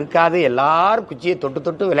பாதுகாப்பு இருக்காது, எல்லாரும் குச்சியை தொட்டு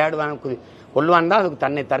தொட்டு விளையாடுவாங்க, கொள்வான் தான் அதுக்கு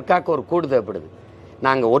தன்னை தற்காக்க ஒரு கூடு தேவைப்படுது.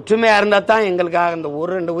 நாங்கள் ஒற்றுமையாக இருந்தால் தான் எங்களுக்காக அந்த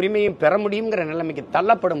ஒரு 2 உரிமையும் பெற முடியுங்கிற நிலைமைக்கு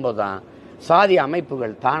தள்ளப்படும் போது தான் சாதி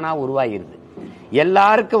அமைப்புகள் தானாக உருவாகிடுது.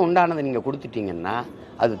 எல்லாருக்கும் உண்டானதை நீங்கள் கொடுத்துட்டீங்கன்னா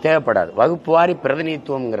அது தேவைப்படாது. வகுப்பு வாரி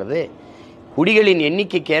பிரதிநிதித்துவம்ங்கிறது குடிகளின்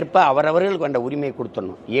எண்ணிக்கைக்கு ஏற்ப அவரவர்களுக்கு கொண்ட உரிமையை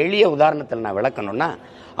கொடுத்துடணும். எளிய உதாரணத்தில் நான் விளக்கணும்னா,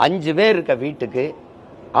 5 பேர் இருக்க வீட்டுக்கு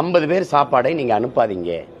 50 பேர் சாப்பாடை நீங்கள்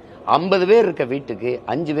அனுப்பாதீங்க, 50 பேர் இருக்க வீட்டுக்கு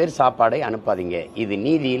 5 பேர் சாப்பாடை அனுப்பாதீங்க. இது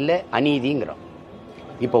நீதி இல்லை, அநீதிங்கிறோம்.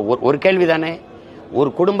 இப்போ ஒரு கேள்வி தானே,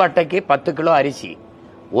 ஒரு குடும்ப அட்டைக்கு 10 கிலோ அரிசி,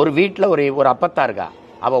 ஒரு வீட்டில் ஒரு அப்பத்தா இருக்கா,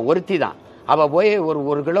 அவள் ஒருத்தி தான், அவள் போய்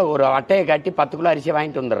ஒரு கிலோ ஒரு அட்டையை காட்டி 10 கிலோ அரிசியை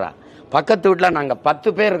வாங்கிட்டு வந்துடுறா. பக்கத்து வீட்டில் நாங்கள் 10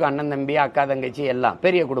 பேர் இருக்கோம், அண்ணன் தம்பி அக்கா தங்கச்சி எல்லாம்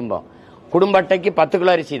பெரிய குடும்பம், குடும்ப அட்டைக்கு 10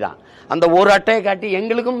 கிலோ அரிசி தான், அந்த ஒரு அட்டையை காட்டி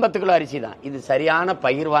எங்களுக்கும் 10 கிலோ அரிசி தான். இது சரியான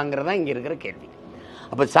பயிர் வாங்குறதா இங்கே இருக்கிற கேள்வி.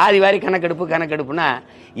 அப்போ சாதி வாரி கணக்கெடுப்புனா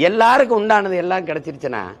எல்லாருக்கும் உண்டானது எல்லாம்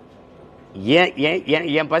கிடைச்சிருச்சுன்னா,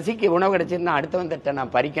 என் பசிக்கு உணவு கிடைச்சிருந்தா அடுத்தவன்கிட்ட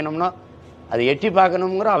நான் பறிக்கணும்னோ அதை எட்டி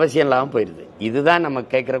பார்க்கணுங்கிற அவசியம் இல்லாமல் போயிடுது. இதுதான் நம்ம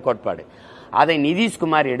கேட்குற கோட்பாடு. அதை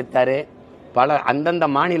நிதிஷ்குமார் எடுத்தார், பல அந்தந்த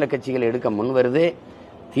மாநில கட்சிகள் எடுக்க முன் வருது.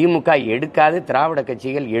 திமுக எடுக்காது, திராவிட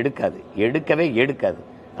கட்சிகள் எடுக்கவே எடுக்காது.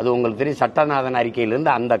 அது உங்களுக்கு தெரியும், சட்டநாதன்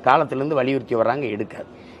அறிக்கையிலிருந்து அந்த காலத்திலிருந்து வலியுறுத்தி வர்றாங்க, எடுக்காது.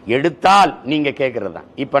 எடுத்தால் நீங்கள் கேட்குறது தான்.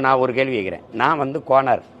 இப்போ நான் ஒரு கேள்வி கேட்குறேன். நான்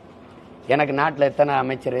கோனார், எனக்கு நாட்டில் எத்தனை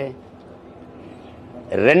அமைச்சர்?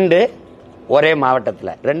 2 ஒரே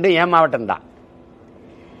மாவட்டத்தில், 2 என் மாவட்டம்தான்.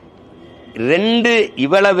 2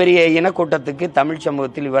 இவ்வளவு பெரிய இனக்கூட்டத்துக்கு, தமிழ்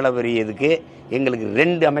சமூகத்தில் இவ்வளவு பெரிய இதுக்கு எங்களுக்கு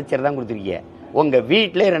 2 அமைச்சர் தான் கொடுத்துருக்கீங்க. உங்கள்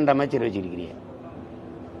வீட்டிலே 2 அமைச்சர் வச்சிருக்கிறீங்க.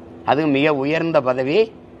 அது மிக உயர்ந்த பதவி.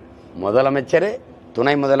 முதலமைச்சர்,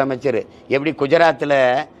 துணை முதலமைச்சர். எப்படி குஜராத்தில்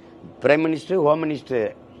பிரைம் மினிஸ்டர், ஹோம் மினிஸ்டர்,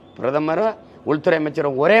 பிரதமர், உள்துறை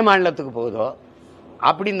அமைச்சரும் ஒரே மாநிலத்துக்கு போகுதோ,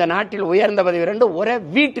 அப்படி இந்த நாட்டில் உயர்ந்த பதவி 2 ஒரே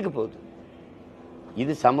வீட்டுக்கு போகுது.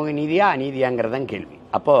 இது சமூக நீதியா அநீதியாங்கிறதான் கேள்வி.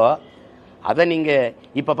 அப்போ அதை நீங்கள்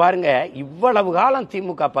இப்போ பாருங்க, இவ்வளவு காலம்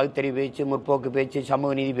திமுக பகுத்தறிவு பேச்சு, முற்போக்கு பேச்சு,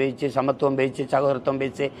 சமூக நீதி பேச்சு, சமத்துவம் பேச்சு, சகோதரத்துவம்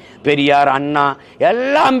பேச்சு, பெரியார், அண்ணா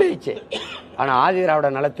எல்லாம் பேச்சு. ஆனால் ஆதிதிராவிட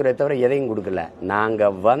நலத்துறை தவிர எதையும் கொடுக்கல.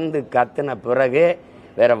 நாங்கள் கத்துன பிறகு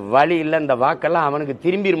வேற வழி இல்லை, இந்த வாக்கெல்லாம் அவனுக்கு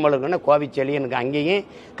திரும்பிருமலுக்குன்னு கோவிச்செழியனுக்கு அங்கேயும்,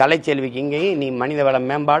 கலைச்செல்விக்கு இங்கேயும், நீ மனித வள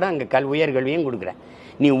மேம்பாடு அங்கே உயர்கல்வியும் கொடுக்குறேன்.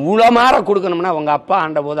 நீ உளமாற கொடுக்கணும்னா உங்கள் அப்பா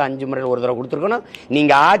ஆண்ட போது 5 முறையில் ஒரு தடவை கொடுத்துருக்கணும்.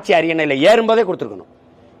 நீங்கள் ஆட்சி அரியணையில் ஏறும்போதே கொடுத்துருக்கணும்.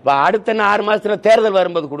 இப்போ அடுத்த 6 மாதத்தில் தேர்தல்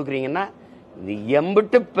வரும்போது கொடுக்குறீங்கன்னா இது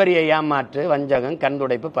எம்பிட்டு பெரிய ஏமாற்று, வஞ்சகம்,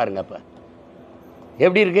 கண்துடைப்பு பாருங்க. அப்போ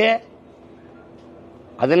எப்படி இருக்கு?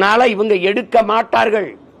 அதனால இவங்க எடுக்க மாட்டார்கள்.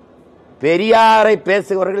 பெரியாரை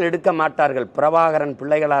பேசுபவர்கள் எடுக்க மாட்டார்கள். பிரபாகரன்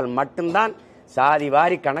பிள்ளைகளால் மட்டும்தான் சாதி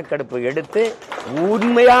வாரி கணக்கெடுப்பு எடுத்து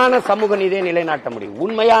உண்மையான சமூக நீதியை நிலைநாட்ட முடியும்.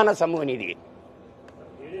 உண்மையான சமூக நீதியை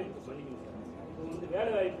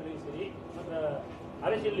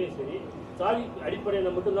அரசியலையும் சரி சாதி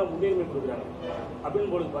அடிப்படையில் மட்டும்தான் முன்னுரிமை கொடுக்குறாங்க.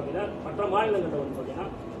 அப்படின்னு போது பார்த்தீங்கன்னா மற்ற மாநிலங்களில் பார்த்தீங்கன்னா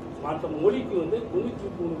மற்ற மொழிக்கு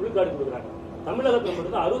 93 விழுக்காடு கொடுக்குறாங்க. தமிழகத்தில்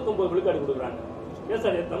மட்டும்தான் 69 விழுக்காடு கொடுக்குறாங்க. ஏன்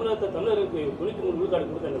சார் தமிழர்களுக்கு 93 விழுக்காடு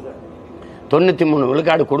கொடுத்தாங்க சார்? 93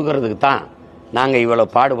 விழுக்காடு கொடுக்கறதுக்கு தான் நாங்கள் இவ்வளோ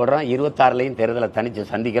பாடுபடுறோம். 26லையும் தேர்தலை தனித்து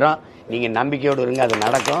சந்திக்கிறோம். நீங்கள் நம்பிக்கையோடு இருங்க, அது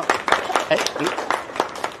நடக்கும்.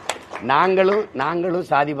 நாங்களும்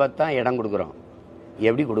சாதி பார்த்து தான் இடம் கொடுக்குறோம்.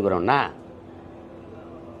 எப்படி கொடுக்குறோம்னா,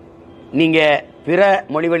 நீங்கள் பிற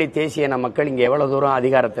மொழிவழி தேசிய மக்கள் இங்கே எவ்வளோ தூரம்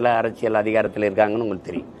அதிகாரத்தில், அரசியல் அதிகாரத்தில் இருக்காங்கன்னு உங்களுக்கு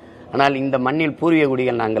தெரியும். ஆனால் இந்த மண்ணில் பூர்வீக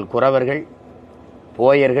குடிகள் நாங்கள் குறவர்கள்,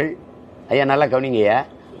 போயர்கள், ஐயா நல்லா கவனிங்கய்யா,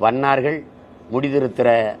 வண்ணார்கள், முடிதிருத்துகிற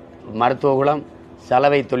மருத்துவ குலம்,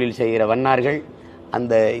 சலவை தொழில் செய்கிற வண்ணார்கள்,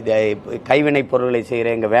 அந்த கைவினைப் பொருட்களை செய்கிற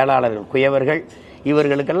எங்கள் வேளாளர்கள், குயவர்கள்,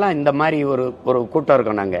 இவர்களுக்கெல்லாம் இந்த மாதிரி ஒரு கூட்டம்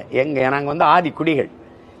இருக்கோம். நாங்கள் ஆதி குடிகள்,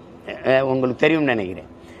 உங்களுக்கு தெரியும்னு நினைக்கிறேன்.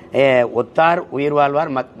 ஒத்தார் உயிர் வாழ்வார்,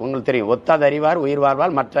 உங்களுக்கு தெரியும், ஒத்தாது அறிவார் உயிர்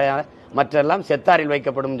வாழ்வார், மற்றெல்லாம் செத்தாரில்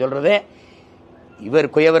வைக்கப்படும் சொல்றதே. இவர்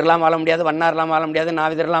குயவர்லாம் வாழ முடியாது, வண்ணார்லாம் வாழ முடியாது,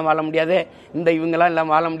 நாவிதர்லாம் வாழ முடியாது, இந்த இவங்கெல்லாம்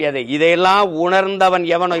எல்லாம் வாழ முடியாது. இதையெல்லாம் உணர்ந்தவன்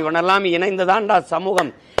எவனோ, இவனெல்லாம் இணைந்துதான்டா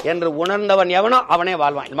சமூகம் என்று உணர்ந்தவன் எவனோ அவனே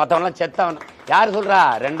வாழ்வான். மற்றவன்லாம் செத்தவன். யார் சொல்றா?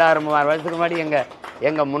 2000-3000 வருஷத்துக்கு முன்னாடி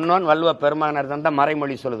எங்க முன்னோன் வள்ளுவ பெருமகனர் தந்த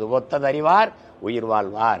மறைமொழி சொல்லுது, ஒத்தது அறிவார் உயிர்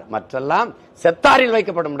வாழ்வார், மற்றெல்லாம் செத்தாரில்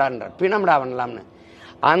வைக்கப்படும்டான்ற பிணம்டா அவன்லாம்னு.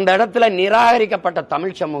 அந்த இடத்துல நிராகரிக்கப்பட்ட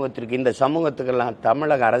தமிழ் சமூகத்திற்கு, இந்த சமூகத்துக்கெல்லாம்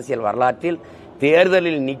தமிழக அரசியல் வரலாற்றில்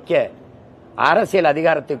தேர்தலில் நிற்க அரசியல்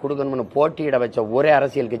அதிகாரத்தை கொடுக்கணும்னு போட்டியிட வச்ச ஒரே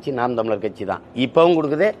அரசியல் கட்சி நாம் தமிழர் கட்சி தான். இப்பவும்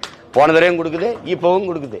கொடுக்குது, போன தடவையும் கொடுக்குது, இப்பவும்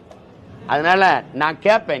கொடுக்குது. அதனால நான்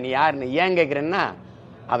கேட்பேன், நீ யாருன்னு. ஏன் கேட்குறேன்னா,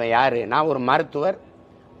 அவன் யாரு? நான் ஒரு மருத்துவர்.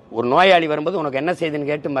 ஒரு நோயாளி வரும்போது உனக்கு என்ன செய்யுதுன்னு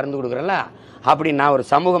கேட்டு மருந்து கொடுக்குறேன்ல, அப்படி நான் ஒரு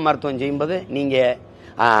சமூக மருத்துவம் செய்யும்போது நீங்கள்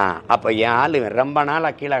அப்போ என் ஆள் ரொம்ப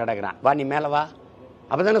நாளாக கீழே கிடக்குறான், வா நீ மேலே வா,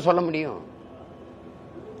 அப்போ தானே சொல்ல முடியும்.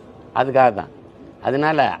 அதுக்காக தான்.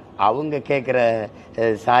 அதனால அவங்க கேட்குற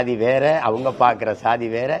சாதி வேற, அவங்க பார்க்குற சாதி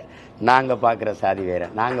வேற, நாங்கள் பார்க்குற சாதி வேற.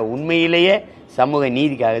 நாங்கள் உண்மையிலேயே சமூக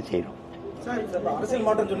நீதிக்காக செய்கிறோம். அரசியல்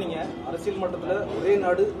மாற்றம் சொன்னீங்க. அரசியல் மாற்றத்தில் ஒரே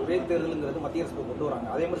நாடு ஒரே தேர்தலுங்கிறது மத்திய அரசு கொண்டு வராங்க.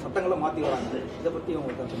 அதே மாதிரி சட்டங்களை மாற்றி வராங்க. இதை பற்றி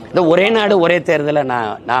உங்களுக்கு இந்த ஒரே நாடு ஒரே தேர்தலை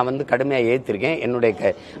நான் வந்து கடுமையாக ஏற்றிருக்கேன்.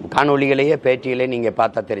 என்னுடைய காணொலிகளையே பேட்டியிலே நீங்கள்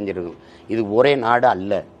பார்த்தா தெரிஞ்சிருக்கும். இது ஒரே நாடு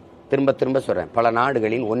அல்ல. திரும்ப திரும்ப சொல்கிறேன், பல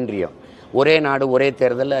நாடுகளின் ஒன்றியம். ஒரே நாடு ஒரே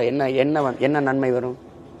தேர்தலில் என்ன நன்மை வரும்?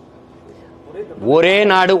 ஒரே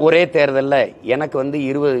நாடு ஒரே தேர்தலில் எனக்கு வந்து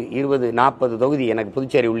 20-40 தொகுதி எனக்கு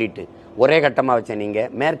புதுச்சேரி உள்ளிட்டு ஒரே கட்டமாக வச்சேன். நீங்கள்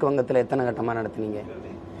மேற்கு வங்கத்தில் எத்தனை கட்டமாக நடத்துனீங்க?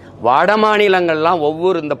 வட மாநிலங்கள்லாம்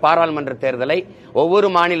ஒவ்வொரு இந்த பாராளுமன்ற தேர்தலை ஒவ்வொரு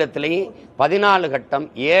மாநிலத்திலையும் 14 கட்டம்,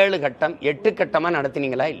 7 கட்டம், 8 கட்டமாக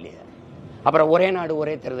நடத்தினீங்களா இல்லையா? அப்புறம் ஒரே நாடு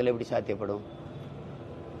ஒரே தேர்தல் எப்படி சாத்தியப்படும்?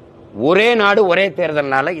 ஒரே நாடு ஒரே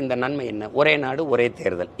தேர்தல்னால இந்த நன்மை என்ன? ஒரே நாடு ஒரே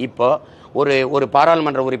தேர்தல். இப்போ ஒரு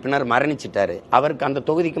பாராளுமன்ற உறுப்பினர் மரணிச்சிட்டாரு, அவருக்கு அந்த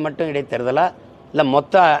தொகுதிக்கு மட்டும் இடைத்தேர்தலா இல்லை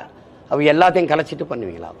மொத்த எல்லாத்தையும் கலைச்சிட்டு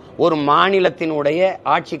பண்ணுவீங்களா? ஒரு மாநிலத்தினுடைய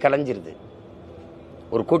ஆட்சி கலைஞ்சிருது,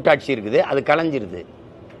 ஒரு கூட்டாட்சி இருக்குது, அது கலைஞ்சிருது.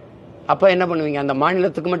 அப்போ என்ன பண்ணுவீங்க? அந்த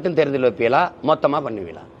மாநிலத்துக்கு மட்டும் தேர்தல் வைப்பீங்களா, மொத்தமாக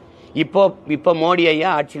பண்ணுவீங்களா? இப்போ மோடி ஐயா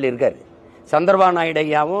ஆட்சியில் இருக்காரு. சந்திரபாபு நாயுடு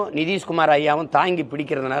ஐயாவும் நிதிஷ்குமார் ஐயாவும் தாங்கி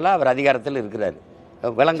பிடிக்கிறதுனால அவர் அதிகாரத்தில் இருக்கிறாரு.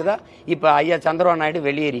 விளங்குதா? இப்போ ஐயா சந்திரபாபு நாயுடு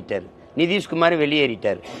வெளியேறிட்டார், நிதிஷ்குமார்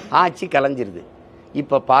வெளியேறிட்டார், ஆட்சி கலைஞ்சிருது.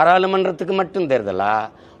 இப்போ பாராளுமன்றத்துக்கு மட்டும் தேர்தலா,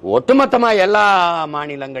 ஒட்டுமொத்தமாக எல்லா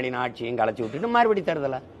மாநிலங்களின் ஆட்சியும் கலைச்சி விட்டுட்டு மறுபடி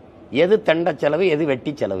தேர்தலா? எது தண்ட செலவு, எது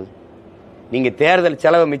வெட்டி செலவு? நீங்கள் தேர்தல்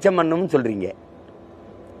செலவு மிச்சம் பண்ணணும்னு சொல்கிறீங்க.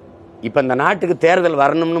 இப்போ இந்த நாட்டுக்கு தேர்தல்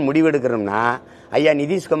வரணும்னு முடிவெடுக்கிறோம்னா ஐயா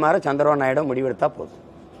நிதிஷ்குமார் சந்திரபாபு நாயுடு முடிவெடுத்தா போதும்.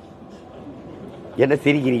 என்ன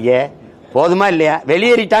சிரிக்கிறீங்க? போதுமா இல்லையா?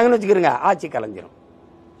 வெளியேறிட்டாங்கன்னு வச்சுக்கிறோங்க, ஆட்சி கலைஞ்சிரும்.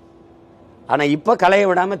 ஆனால் இப்போ கலைய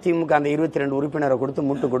விடாமல் திமுக அந்த 22 உறுப்பினரை கொடுத்து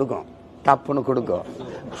முட்டு கொடுக்கும், தப்புன்னு கொடுக்கும்.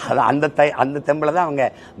 அது அந்த தெம்பில் தான் அவங்க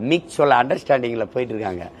மிக்ஸ் சொல்ல அண்டர்ஸ்டாண்டிங்கில் போயிட்டு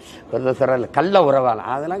இருக்காங்க. ஒரு சொல்ல கள்ள உறவாலாம்,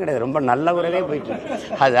 அதெல்லாம் கிடையாது, ரொம்ப நல்ல உறவே போயிட்டு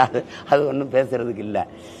இருக்கு. அது ஒன்றும் பேசுறதுக்கு இல்லை.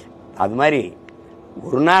 அது மாதிரி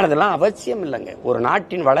ஒரு நாள் இதெல்லாம் அவசியம் இல்லைங்க. ஒரு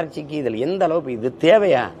நாட்டின் வளர்ச்சிக்கு இதில் எந்த அளவுக்கு இது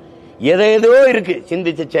தேவையா? ஏதோ இருக்கு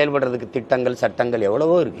சிந்திச்சு செயல்படுறதுக்கு, திட்டங்கள் சட்டங்கள்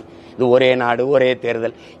எவ்வளவோ இருக்கு. இது ஒரே நாடு ஒரே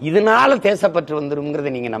தேர்தல், இதனால தேசப்பற்று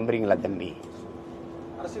வந்துருங்கிறத நீங்க நம்புறீங்களா தம்பி?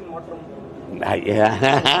 அரசியல் மாற்றம்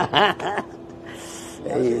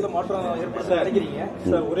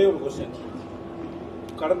ஒரே ஒரு கொஸ்டின்.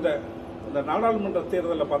 கடந்த இந்த நாடாளுமன்ற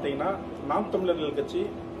தேர்தலில் பார்த்தீங்கன்னா நாம் தமிழர்கள் கட்சி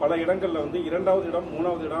பல இடங்களில் வந்து 2வது இடம்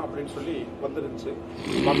 3வது இடம் அப்படின்னு சொல்லி வந்துருந்துச்சு.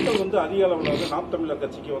 மக்கள் வந்து அதிக அளவில் வந்து நாம் தமிழர்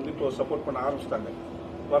கட்சிக்கு வந்து இப்போ சப்போர்ட் பண்ண ஆரம்பிச்சிட்டாங்க.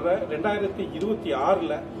 வர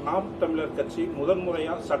 2026 நாம் தமிழர் கட்சி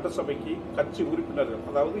முதன்முறையா சட்டசபைக்கு கட்சி உறுப்பினர்கள்,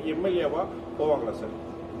 அதாவது எம்எல்ஏவா போவாங்களா சார்?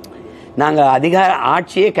 நாங்க அதிகார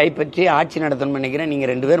ஆட்சியை கைப்பற்றி ஆட்சி நடத்தணும்னு நினைக்கிறேன். நீங்க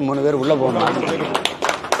 2 பேர் 3 பேர் உள்ள போகணும்.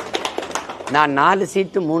 நான் 4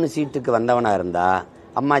 சீட்டு 3 சீட்டுக்கு வந்தவனா இருந்தா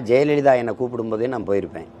அம்மா ஜெயலலிதா என்னை கூப்பிடும்போதே நான்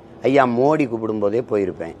போயிருப்பேன், ஐயா மோடி கூப்பிடும்போதே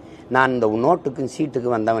போயிருப்பேன். நான் இந்த நோட்டுக்கும் சீட்டுக்கு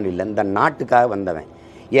வந்தவன் இல்லை, இந்த நாட்டுக்காக வந்தவன்.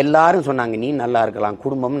 எல்லாரும் சொன்னாங்க நீ நல்லா இருக்கலாம்,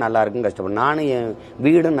 குடும்பமும் நல்லா இருக்கும், கஷ்டப்படும், நானும் என்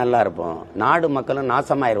வீடும் நல்லா இருப்போம், நாடு மக்களும்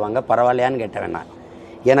நாசமாயிருவாங்க, பரவாயில்லையான்னு கேட்டவன் நான்.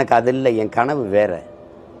 எனக்கு அது இல்லை, என் கனவு வேற.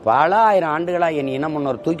 பல ஆயிரம் ஆண்டுகளாக என் இனம்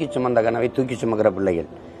முன்னோர் தூக்கி சுமந்த கனவை தூக்கி சுமக்கிற பிள்ளைகள்.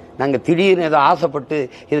 நாங்கள் திடீர்னு ஏதோ ஆசைப்பட்டு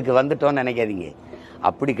இதுக்கு வந்துட்டோன்னு நினைக்காதீங்க,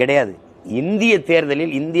 அப்படி கிடையாது. இந்திய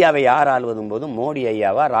தேர்தலில் இந்தியாவை யார் ஆள்வதும் போதும் மோடி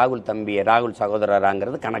ஐயாவா ராகுல் தம்பியை ராகுல்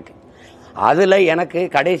சகோதரராங்கிறது கணக்கு. அதில் எனக்கு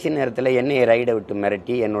கடைசி நேரத்தில் என்னையை ரைடை விட்டு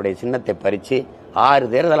மிரட்டி என்னுடைய சின்னத்தை பறித்து 6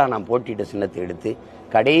 தேர்தலாக நான் போட்டிட்ட சின்னத்தை எடுத்து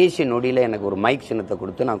கடைசி நொடியில் எனக்கு ஒரு மைக் சின்னத்தை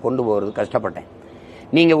கொடுத்து நான் கொண்டு போகிறது கஷ்டப்பட்டேன்.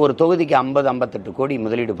 நீங்கள் ஒரு தொகுதிக்கு 50-58 கோடி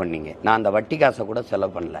முதலீடு பண்ணீங்க, நான் அந்த வட்டி காசை கூட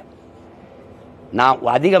செலவு பண்ணல. நான்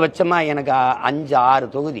அதிகபட்சமாக எனக்கு 5-6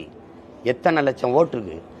 தொகுதி எத்தனை லட்சம்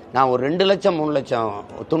ஓட்டுருக்கு, நான் ஒரு 2 லட்சம் 3 லட்சம்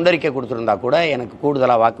துண்டறிக்கை கொடுத்துருந்தா கூட எனக்கு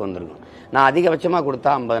கூடுதலாக வாக்கு வந்திருக்கும். நான் அதிகபட்சமாக கொடுத்தா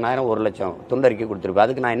 50,000 1 லட்சம் துண்டறிக்கை கொடுத்துருப்பேன்.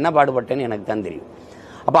 அதுக்கு நான் என்ன பாடுபட்டேன்னு எனக்கு தான் தெரியும்.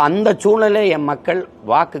 அப்போ அந்த சூழ்நிலை என் மக்கள்,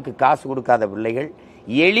 வாக்குக்கு காசு கொடுக்காத பிள்ளைகள்,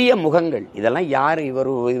 எளிய முகங்கள், இதெல்லாம் யார்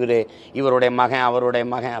இவருடைய மகன் அவருடைய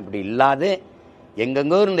மகன் அப்படி இல்லாது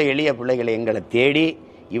எங்கெங்கோ இருந்த எளிய பிள்ளைகளை எங்களை தேடி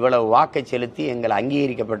இவ்வளவு வாக்கை செலுத்தி எங்களை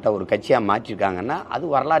அங்கீகரிக்கப்பட்ட ஒரு கட்சியாக மாற்றிருக்காங்கன்னா அது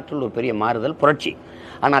வரலாற்றில் ஒரு பெரிய மாறுதல், புரட்சி.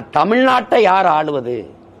 ஆனால் தமிழ்நாட்டை யார் ஆளுவது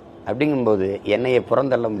அப்படிங்கும்போது என்னையை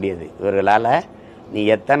புறந்தள்ள முடியாது. இவர்களால் நீ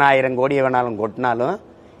எத்தனை 1000 கோடியை வேணாலும் கொட்டினாலும்,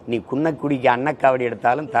 நீ குன்னக்குடிக்கு அன்னக்காவடி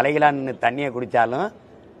எடுத்தாலும், தலைகளாக நின்று தண்ணியை குடித்தாலும்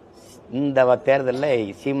இந்த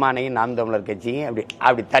தேர்தலில் சீமானையும் நாம் தமிழர் கட்சியும்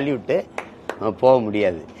அப்படி தள்ளிவிட்டு போக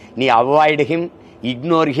முடியாது. நீ avoid him,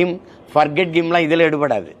 ignore him, forget ஹிம்லாம் இதில்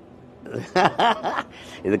எடுபடாது.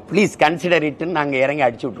 இது ப்ளீஸ் கன்சிடர் இட்டுன்னு நாங்கள் இறங்கி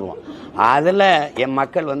அடிச்சு விட்ருவோம். அதில் என்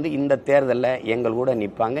மக்கள் இந்த தேர்தலில் எங்கள் கூட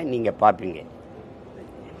நிற்பாங்க. நீங்கள் பார்ப்பீங்க,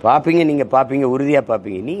 உறுதியாக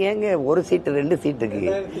பார்ப்பீங்க. நீங்கள் எங்க ஒரு சீட்டு 2 சீட்டுக்கு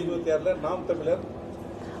நாம் தமிழர்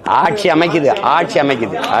ஆட்சி அமைக்குது.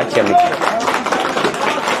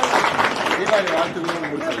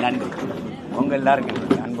 நன்றி. உங்கள் எல்லாருக்கும்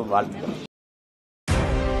அன்பு வாழ்த்துக்கள்.